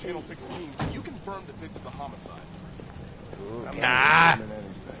Douglas from Channel 16, you confirmed that this is a homicide. Ah!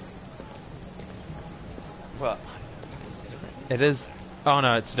 What? It is. Oh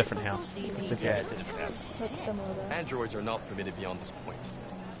no, it's a different house. It's okay. Yeah, it's a different house. Androids are not permitted beyond this point.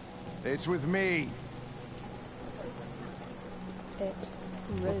 It's with me.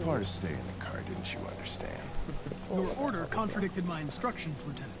 What part of staying in the car didn't you understand? Your order contradicted my instructions,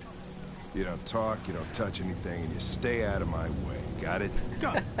 Lieutenant. You don't talk, you don't touch anything, and you stay out of my way. Got it?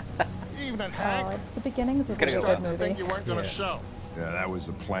 Got it. Evening, Oh, Hank. it's the beginnings of a Starting good to movie. think you weren't gonna show. Yeah, that was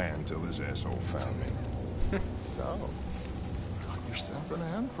the plan until this asshole found me. So, got yourself an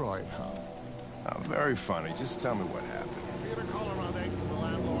android, huh? Oh, very funny. Just tell me what happened.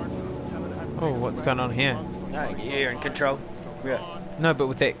 Oh, what's going on here? No, you're in control. Yeah. No, but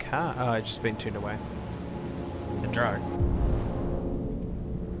with that car, oh, it's just been turned away. The drone.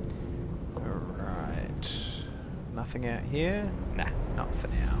 Alright. Nothing out here? Nah. Not for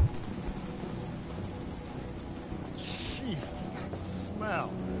now. Jesus, that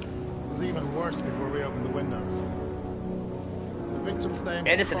smell. It was even worse before we opened the windows. The victim's name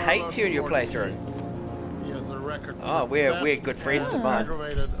is Anderson hates you in your Carlos playthrough. Ortiz. He has a record for Oh, we're theft good friends of and mine.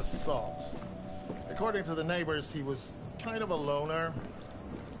 aggravated assault. According to the neighbors, he was kind of a loner.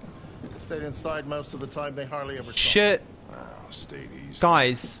 Stayed inside most of the time. They hardly ever saw him. Shit.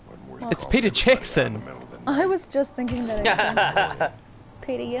 Guys, it's Peter Jackson. I was just thinking that. Again.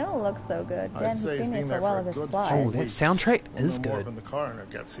 graffiti. You don't look so good. Damn, I'd he's say he's been there been for a there while for of a his good flight. Oh, that weeks. soundtrack We'll is know more good. when the coroner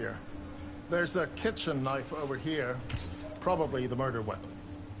gets here. There's a kitchen knife over here. Probably the murder weapon.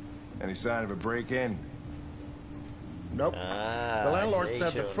 Any sign of a break-in? Nope. Ah, The landlord I see, said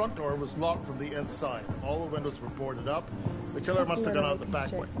the sure. front door was locked from the inside. All the windows were boarded up. The killer must have gone out the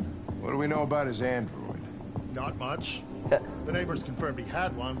back way. What do we know about his android? Not much. The neighbors confirmed he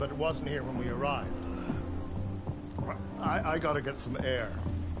had one, but it wasn't here when we arrived. I gotta get some air.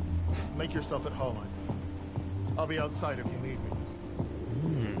 Make yourself at home. I'll be outside if you need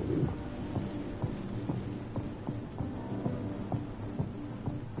me.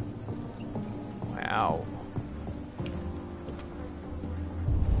 Wow.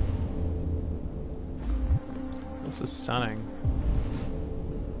 This is stunning.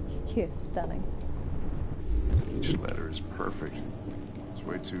 Yes, stunning. Each letter is perfect. It's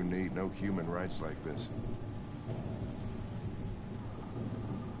way too neat. No human writes like this.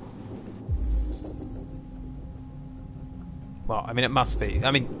 Well, I mean, it must be.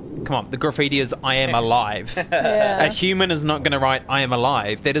 I mean, come on. The graffiti is "I am alive." Yeah. A human is not going to write "I am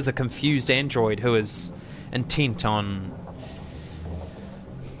alive." That is a confused android who is intent on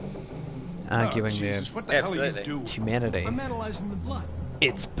arguing Jesus, their what the hell are you doing? humanity. I'm analyzing the blood.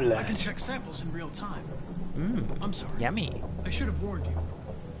 It's I blood. can check samples in real time. I'm sorry. Yummy. I should have warned you.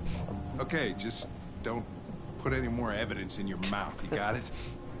 Okay, just don't put any more evidence in your mouth. You got it?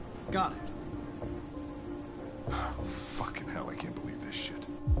 Got it. Fucking hell, I can't believe this shit.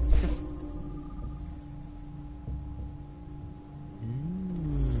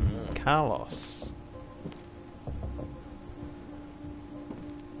 Carlos.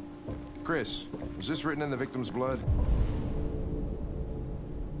 Chris, was this written in the victim's blood?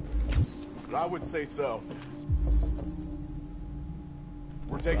 I would say so.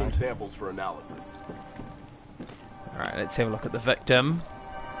 We're taking samples for analysis. Alright, let's have a look at the victim.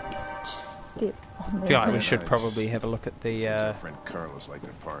 Step on I feel like we Nice. should probably have a look at Seems the. our friend Carlos liked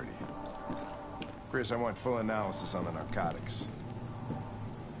to party. Chris, I want full analysis on the narcotics.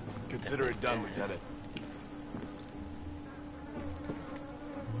 Consider it done, Lieutenant.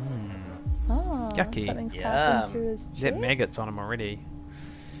 Oh, Yucky. something's Yum. carved into his There chest. maggots on him already.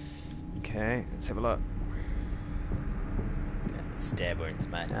 Okay, let's have a look. Stab wounds,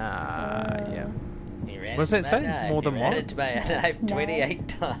 mate. Ah, yeah. He ran Was into that my say? knife. More He than ran one? into my knife 28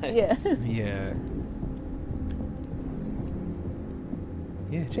 times. Yeah. Yeah.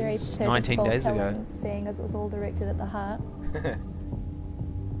 Yeah, Very geez. 19 days ago. purposeful killing, seeing as it was all directed at the heart.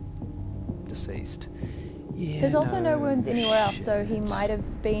 Deceased. Yeah. There's also no wounds anywhere else, so he might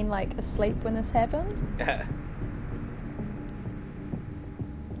have been like asleep when this happened,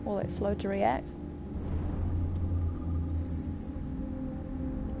 or like slow to react.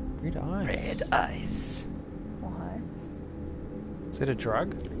 Red ice. Red ice. Or high. Is that a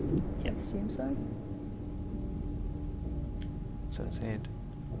drug? I assume so. It's in his hand.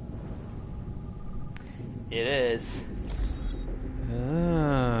 It is.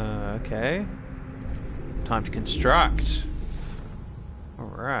 Ah, okay. Time to construct.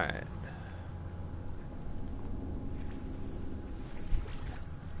 Alright.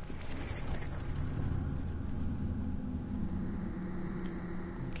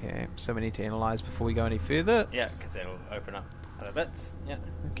 Okay, so we need to analyze before we go any further. Yeah, because that'll open up other bits. Yeah.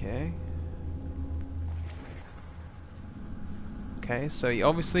 Okay. Okay, so he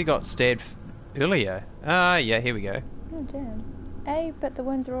obviously got stabbed earlier. Ah, yeah, here we go. Oh damn. But the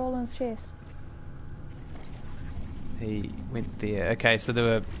wounds are all in his chest. He went there. Okay, so there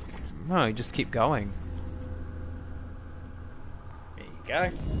were... No, he just keep going. There you go.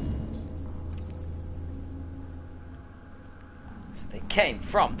 So they came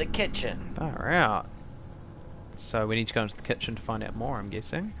from the kitchen. Far out. So we need to go into the kitchen to find out more, I'm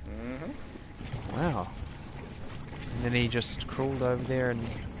guessing. Mm-hmm. Wow. And then he just crawled over there and...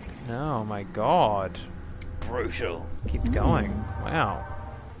 Oh my god. Brutal. Keep going. Wow.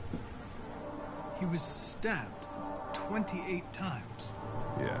 He was stabbed 28 times.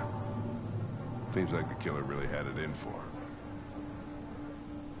 Yeah. Seems like the killer really had it in for him.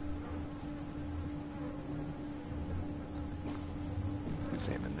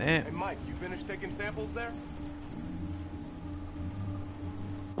 Examine that. Hey, Mike, you finished taking samples there?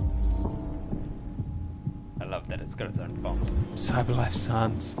 I love that it's got its own font. Cyberlife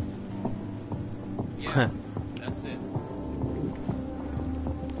Sans. Yeah, that's it.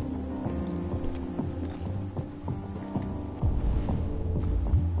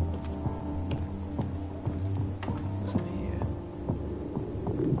 What's in here?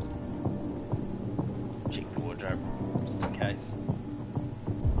 Check the wardrobe, just in case.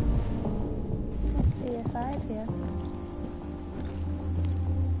 CSI's here.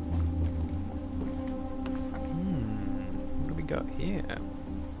 got here?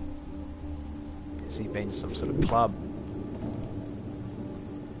 Has he been to some sort of club?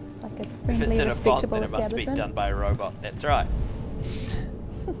 Like a If friendly, it's in a font, respectable then it must be establishment. done by a robot. That's right.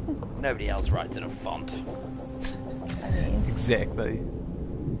 Nobody else writes in a font. Exactly.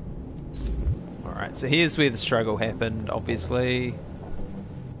 Alright, so here's where the struggle happened, obviously.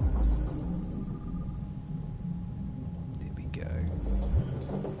 There we go.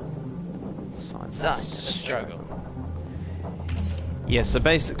 Signs of a struggle. Yeah, so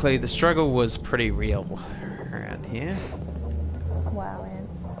basically the struggle was pretty real around here. Wow, man.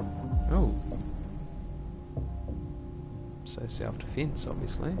 Oh. So self-defense,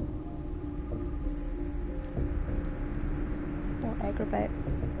 obviously. Or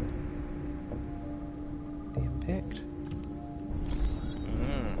aggravates. The impact.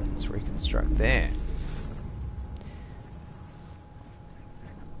 Let's reconstruct that.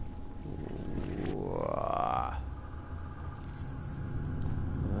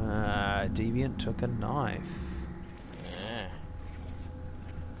 Deviant took a knife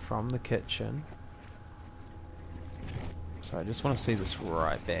from the kitchen. So I just want to see this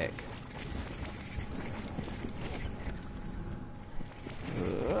right back.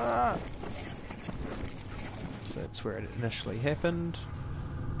 So that's where it initially happened.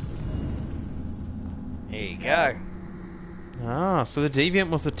 There you go. Ah, so the deviant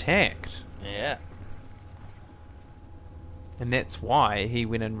was attacked. Yeah. And that's why he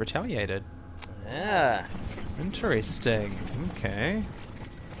went and retaliated. Yeah. Interesting. Okay.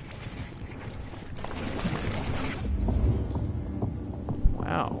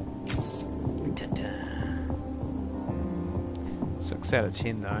 Wow. 6 out of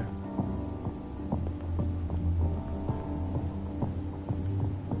 10 though.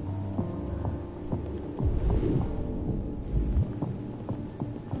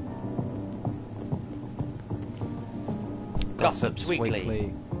 Gossips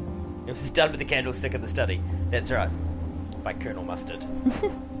Weekly. It was done with the candlestick in the study. That's right. By Colonel Mustard.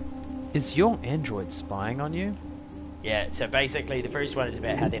 Is your android spying on you? Yeah, so basically the first one is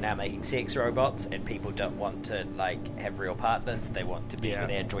about how they're now making sex robots and people don't want to like have real partners, they want to be with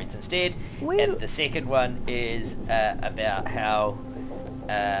androids instead. And the second one is about how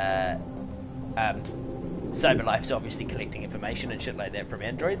Cyberlife's obviously collecting information and shit like that from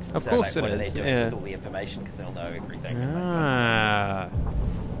androids. Of so course like, what it are they is, doing yeah. with all the information because they'll know everything. Ah.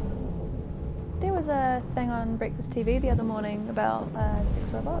 There was a thing on Breakfast TV the other morning about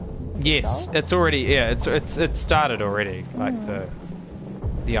sex robots. Yes, it's already, yeah, it's started already, like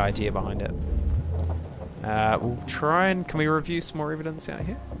the idea behind it. We'll try and, can we review some more evidence out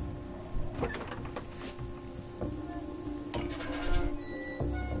here?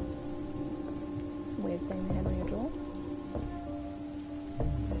 Weird thing to have in your drawer.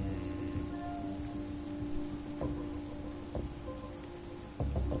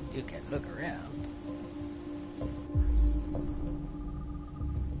 You can look around.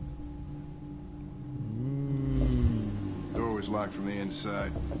 Door was locked from the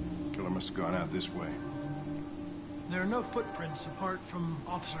inside. Killer must have gone out this way. There are no footprints apart from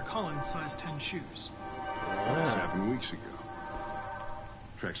Officer Collins' size 10 shoes. This happened weeks ago.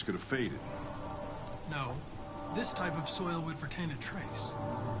 Tracks could have faded. No, this type of soil would retain a trace.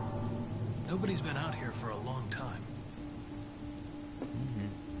 Nobody's been out here for a long time.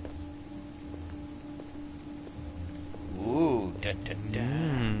 Ooh, da, da, da.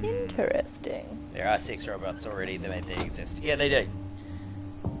 Interesting. There are sex robots already, they exist. Yeah, they do.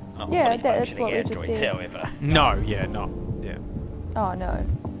 Not Yeah, fully that's functioning what we just androids, did. however. No, yeah, not, yeah. Oh no.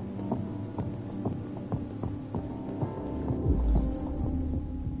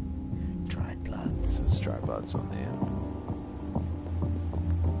 Dried blood. Some stripe bloods on there.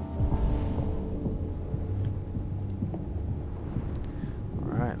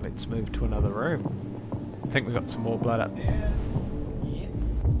 Alright, let's move to another room. I think we got some more blood up there.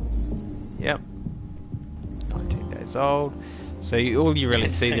 Yep. 19 days old. So all you really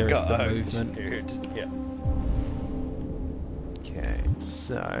see there is the movement. Yeah. Okay,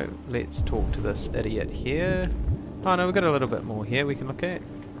 so let's talk to this idiot here. Oh no, we've got a little bit more here we can look at.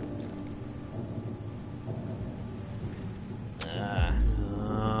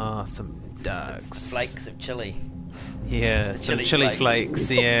 Some ducks. It's the flakes of chili. Yeah, It's the some chili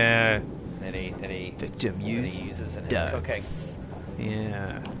flakes, yeah. that he Victim uses in his ducks. cooking.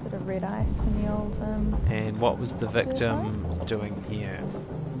 Yeah. Bit of red ice in the old And what was the victim doing here?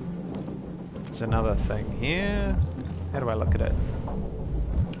 There's another thing here. How do I look at it?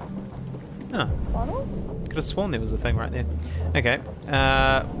 Oh. bottles? Could have sworn there was a thing right there. Okay.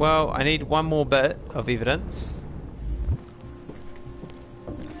 Well, I need one more bit of evidence.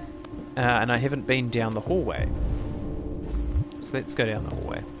 And I haven't been down the hallway. So let's go down the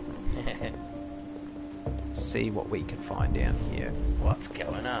hallway. See what we can find down here. What's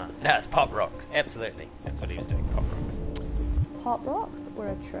going on? No, it's pop rocks. Absolutely. That's what he was doing, pop rocks. Pop rocks or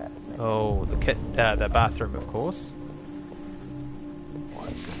a trip? Oh, the bathroom, of course.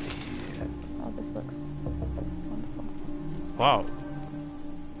 What's in here? Oh, this looks wonderful. Wow.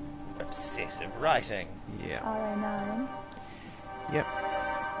 Obsessive writing. Yeah. RA9. Yep.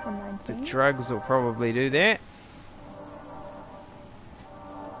 And The 19. drugs will probably do that.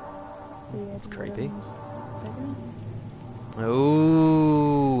 It's creepy.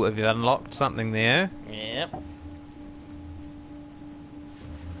 Oh, have you unlocked something there? Yep.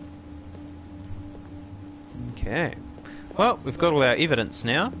 Okay. Well, we've got all our evidence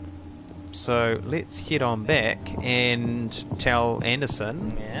now. So let's head on back and tell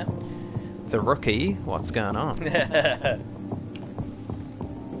Anderson, Yeah. the rookie, what's going on.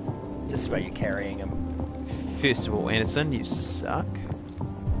 Just where you're carrying him. First of all, Anderson, you suck.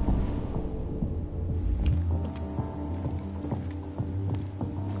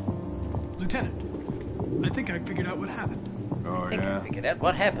 Lieutenant, I think I figured out what happened. Oh, I think I yeah? figured out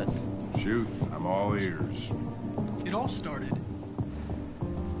what happened. Shoot, I'm all ears. It all started.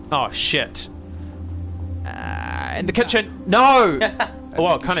 Oh, shit. In the kitchen. No!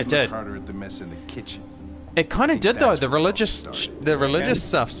 Well, it kind of did. Harder at the mess in the kitchen. It kind of did, though. that's The where it all religious started.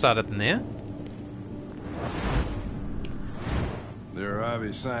 stuff started in there. There are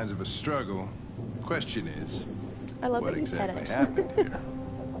obvious signs of a struggle. Question is, I love what that you said exactly it. happened here?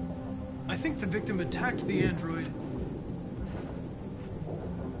 I think the victim attacked the android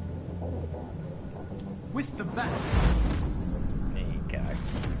with the bat. There you go.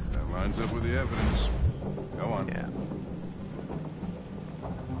 That lines up with the evidence. Go on. Yeah.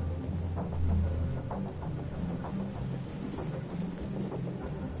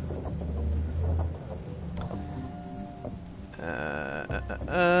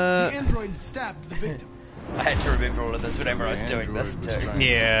 The android stabbed the victim. I had to remember all of this whenever I was doing this Android was too. trying to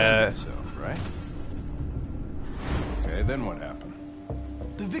Yeah. defend itself, right? Okay, then what happened?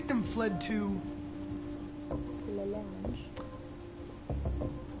 The victim fled to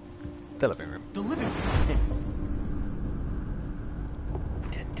The living room. the living room.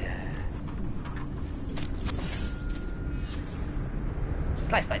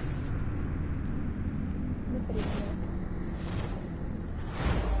 Slice, slice.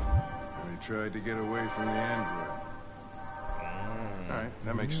 And he tried to get away from the android. Alright,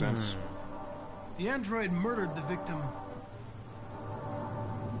 that makes sense. The android murdered the victim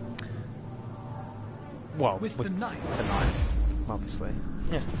Well, with the knife. the knife, obviously.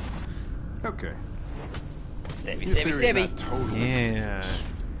 Okay. Stabby, Your stabby, theory's stabby. not totally Yeah. correct,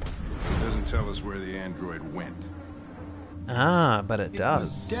 but it doesn't tell us where the android went. Ah, but it It does.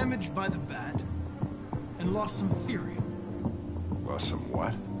 was damaged by the bat and lost some therium. Lost some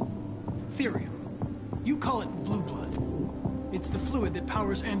what? Therium. You call it blue blood. It's the fluid that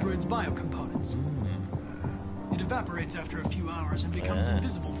powers androids' biocomponents. It evaporates after a few hours and becomes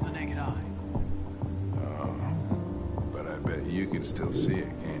invisible to the naked eye. Oh. But I bet you can still see it,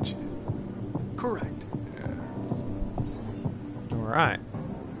 can't you? Correct. Yeah. Alright.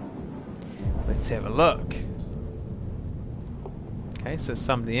 Let's have a look. Okay, so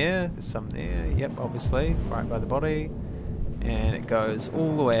some there, there's some there. Yep, obviously, right by the body. And it goes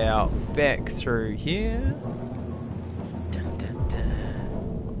all the way out back through here. Dun, dun,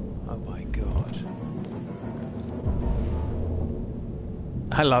 dun. Oh my god.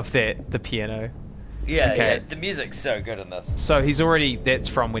 I love that, the piano. Yeah, Okay. yeah. The music's so good in this. So he's already, that's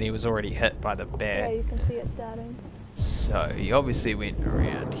from when he was already hit by the Yeah, bat. you can see it starting. So he obviously went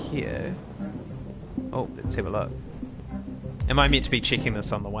around here. Oh, let's have a look. Am I meant to be checking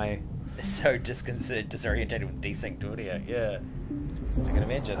this on the way? It's so disorientated with desynced audio. Yeah. I can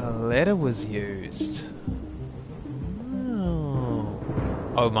imagine. A ladder was used.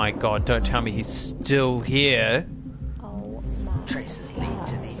 Oh my god, don't tell me he's still here. Oh my. Traces lead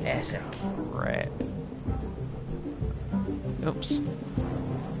to the attic. Crap. Oops.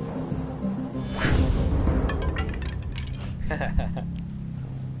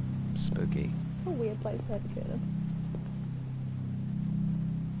 Spooky. It's a weird place to have a curtain.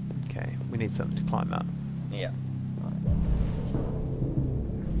 Okay, we need something to climb up. Yeah.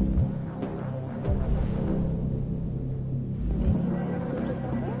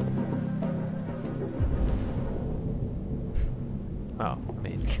 Oh, I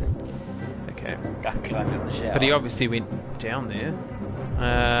mean... Okay. Got climbed in the shower. But he obviously went down there.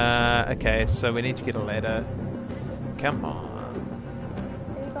 Okay, so we need to get a ladder. Come on.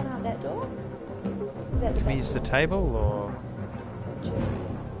 Have you gone out that door? Is that the Can we back use the door? table or...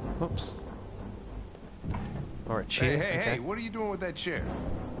 Whoops. Or a chair. Hey, what are you doing with that chair?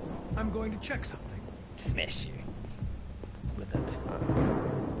 I'm going to check something. Smash you with it.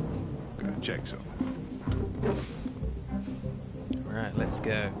 Gotta check something. Alright, let's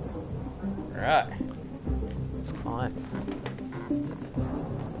go. Alright. Let's climb.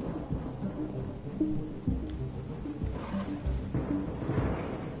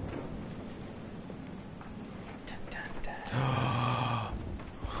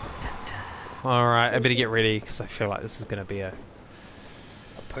 Alright, I better get ready because I feel like this is going to be a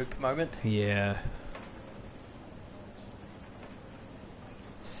poop moment. Yeah.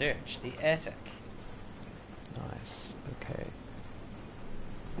 Search the attic. Nice. Okay.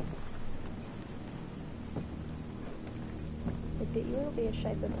 I bet you it'll be a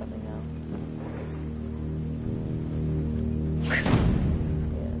shape of something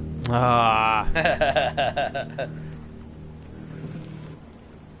else. Ah.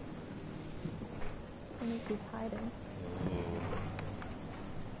 I think he's hiding.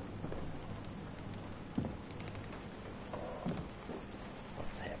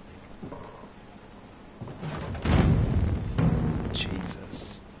 What's happening?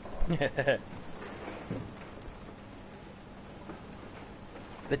 Jesus.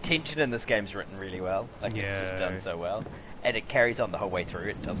 The tension in this game's written really well. Like, it's just done so well. And it carries on the whole way through.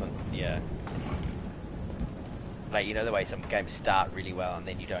 It doesn't, like, you know the way some games start really well and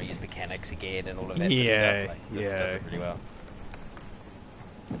then you don't use mechanics again and all of that sort of stuff? Like, this does it really well.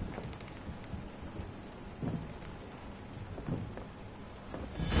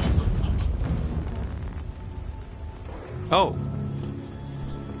 Oh.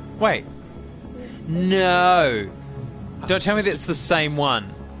 Wait. No. Don't tell me that's the same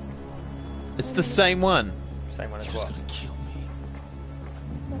one. It's the same one. Same one as well. Gonna kill me.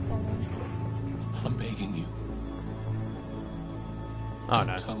 I'm begging you. Oh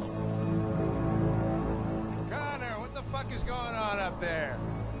no. Tell him. Connor, what the fuck is going on up there?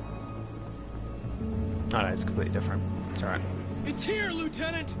 Oh no, it's completely different. It's alright. It's here,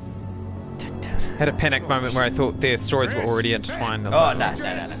 Lieutenant. Had a panic moment where I thought their stories were already intertwined. I was like,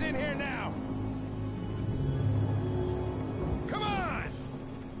 No. Is in here now. Come on.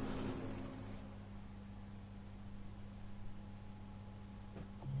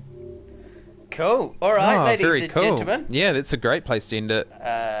 Cool. All right, ladies very and cool. gentlemen. Yeah, that's a great place to end it.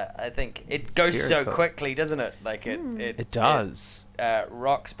 I think it goes Very so cool. quickly, doesn't it? Like it does. It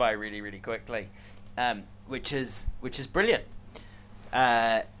rocks by really, really quickly, which is brilliant.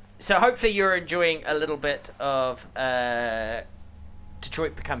 So hopefully you're enjoying a little bit of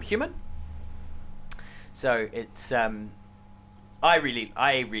Detroit Become Human. So it's I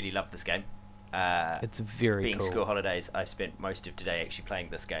really love this game. It's very being cool. school holidays, I've spent most of today actually playing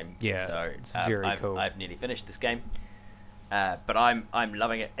this game. Yeah, so it's very cool. I've nearly finished this game, but I'm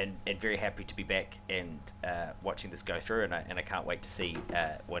loving it and very happy to be back and watching this go through. And I can't wait to see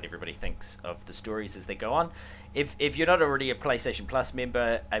what everybody thinks of the stories as they go on. If you're not already a PlayStation Plus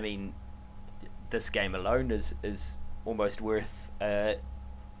member, I mean, this game alone is almost worth the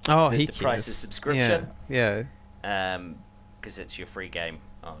price of subscription. Yeah. Because it's your free game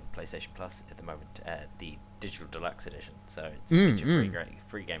on PlayStation Plus at the moment, the digital deluxe edition. So it's your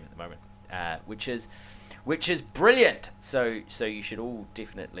free game at the moment, which is brilliant. So you should all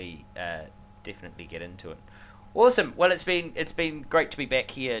definitely get into it. Awesome. Well, it's been great to be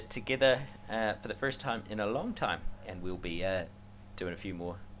back here together for the first time in a long time, and we'll be doing a few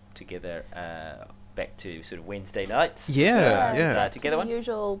more together. Back to sort of Wednesday nights. Together one.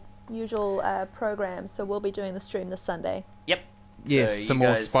 Usual program. So we'll be doing the stream this Sunday. Yep. Yes, So some you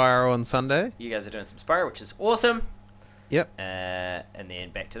more guys- Spyro on Sunday. You guys are doing some Spyro, which is awesome. Yep. And then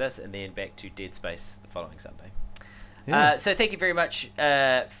back to this, and then back to Dead Space the following Sunday. Yeah. So thank you very much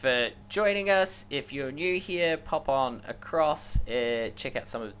for joining us. If you're new here, pop on across, check out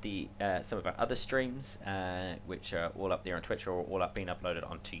some of our other streams, which are all up there on Twitch or all being uploaded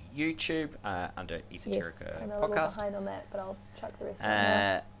onto YouTube under Esoterica Yes, I'm a little Podcast. behind on that, but I'll chuck the rest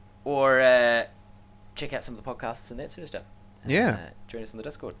on Or check out some of the podcasts and that sort of stuff. Join us on the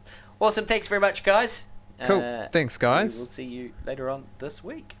Discord. Awesome. Thanks very much, guys. Cool. Thanks, guys. We will see you later on this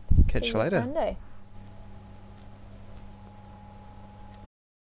week. Catch you later. Sunday.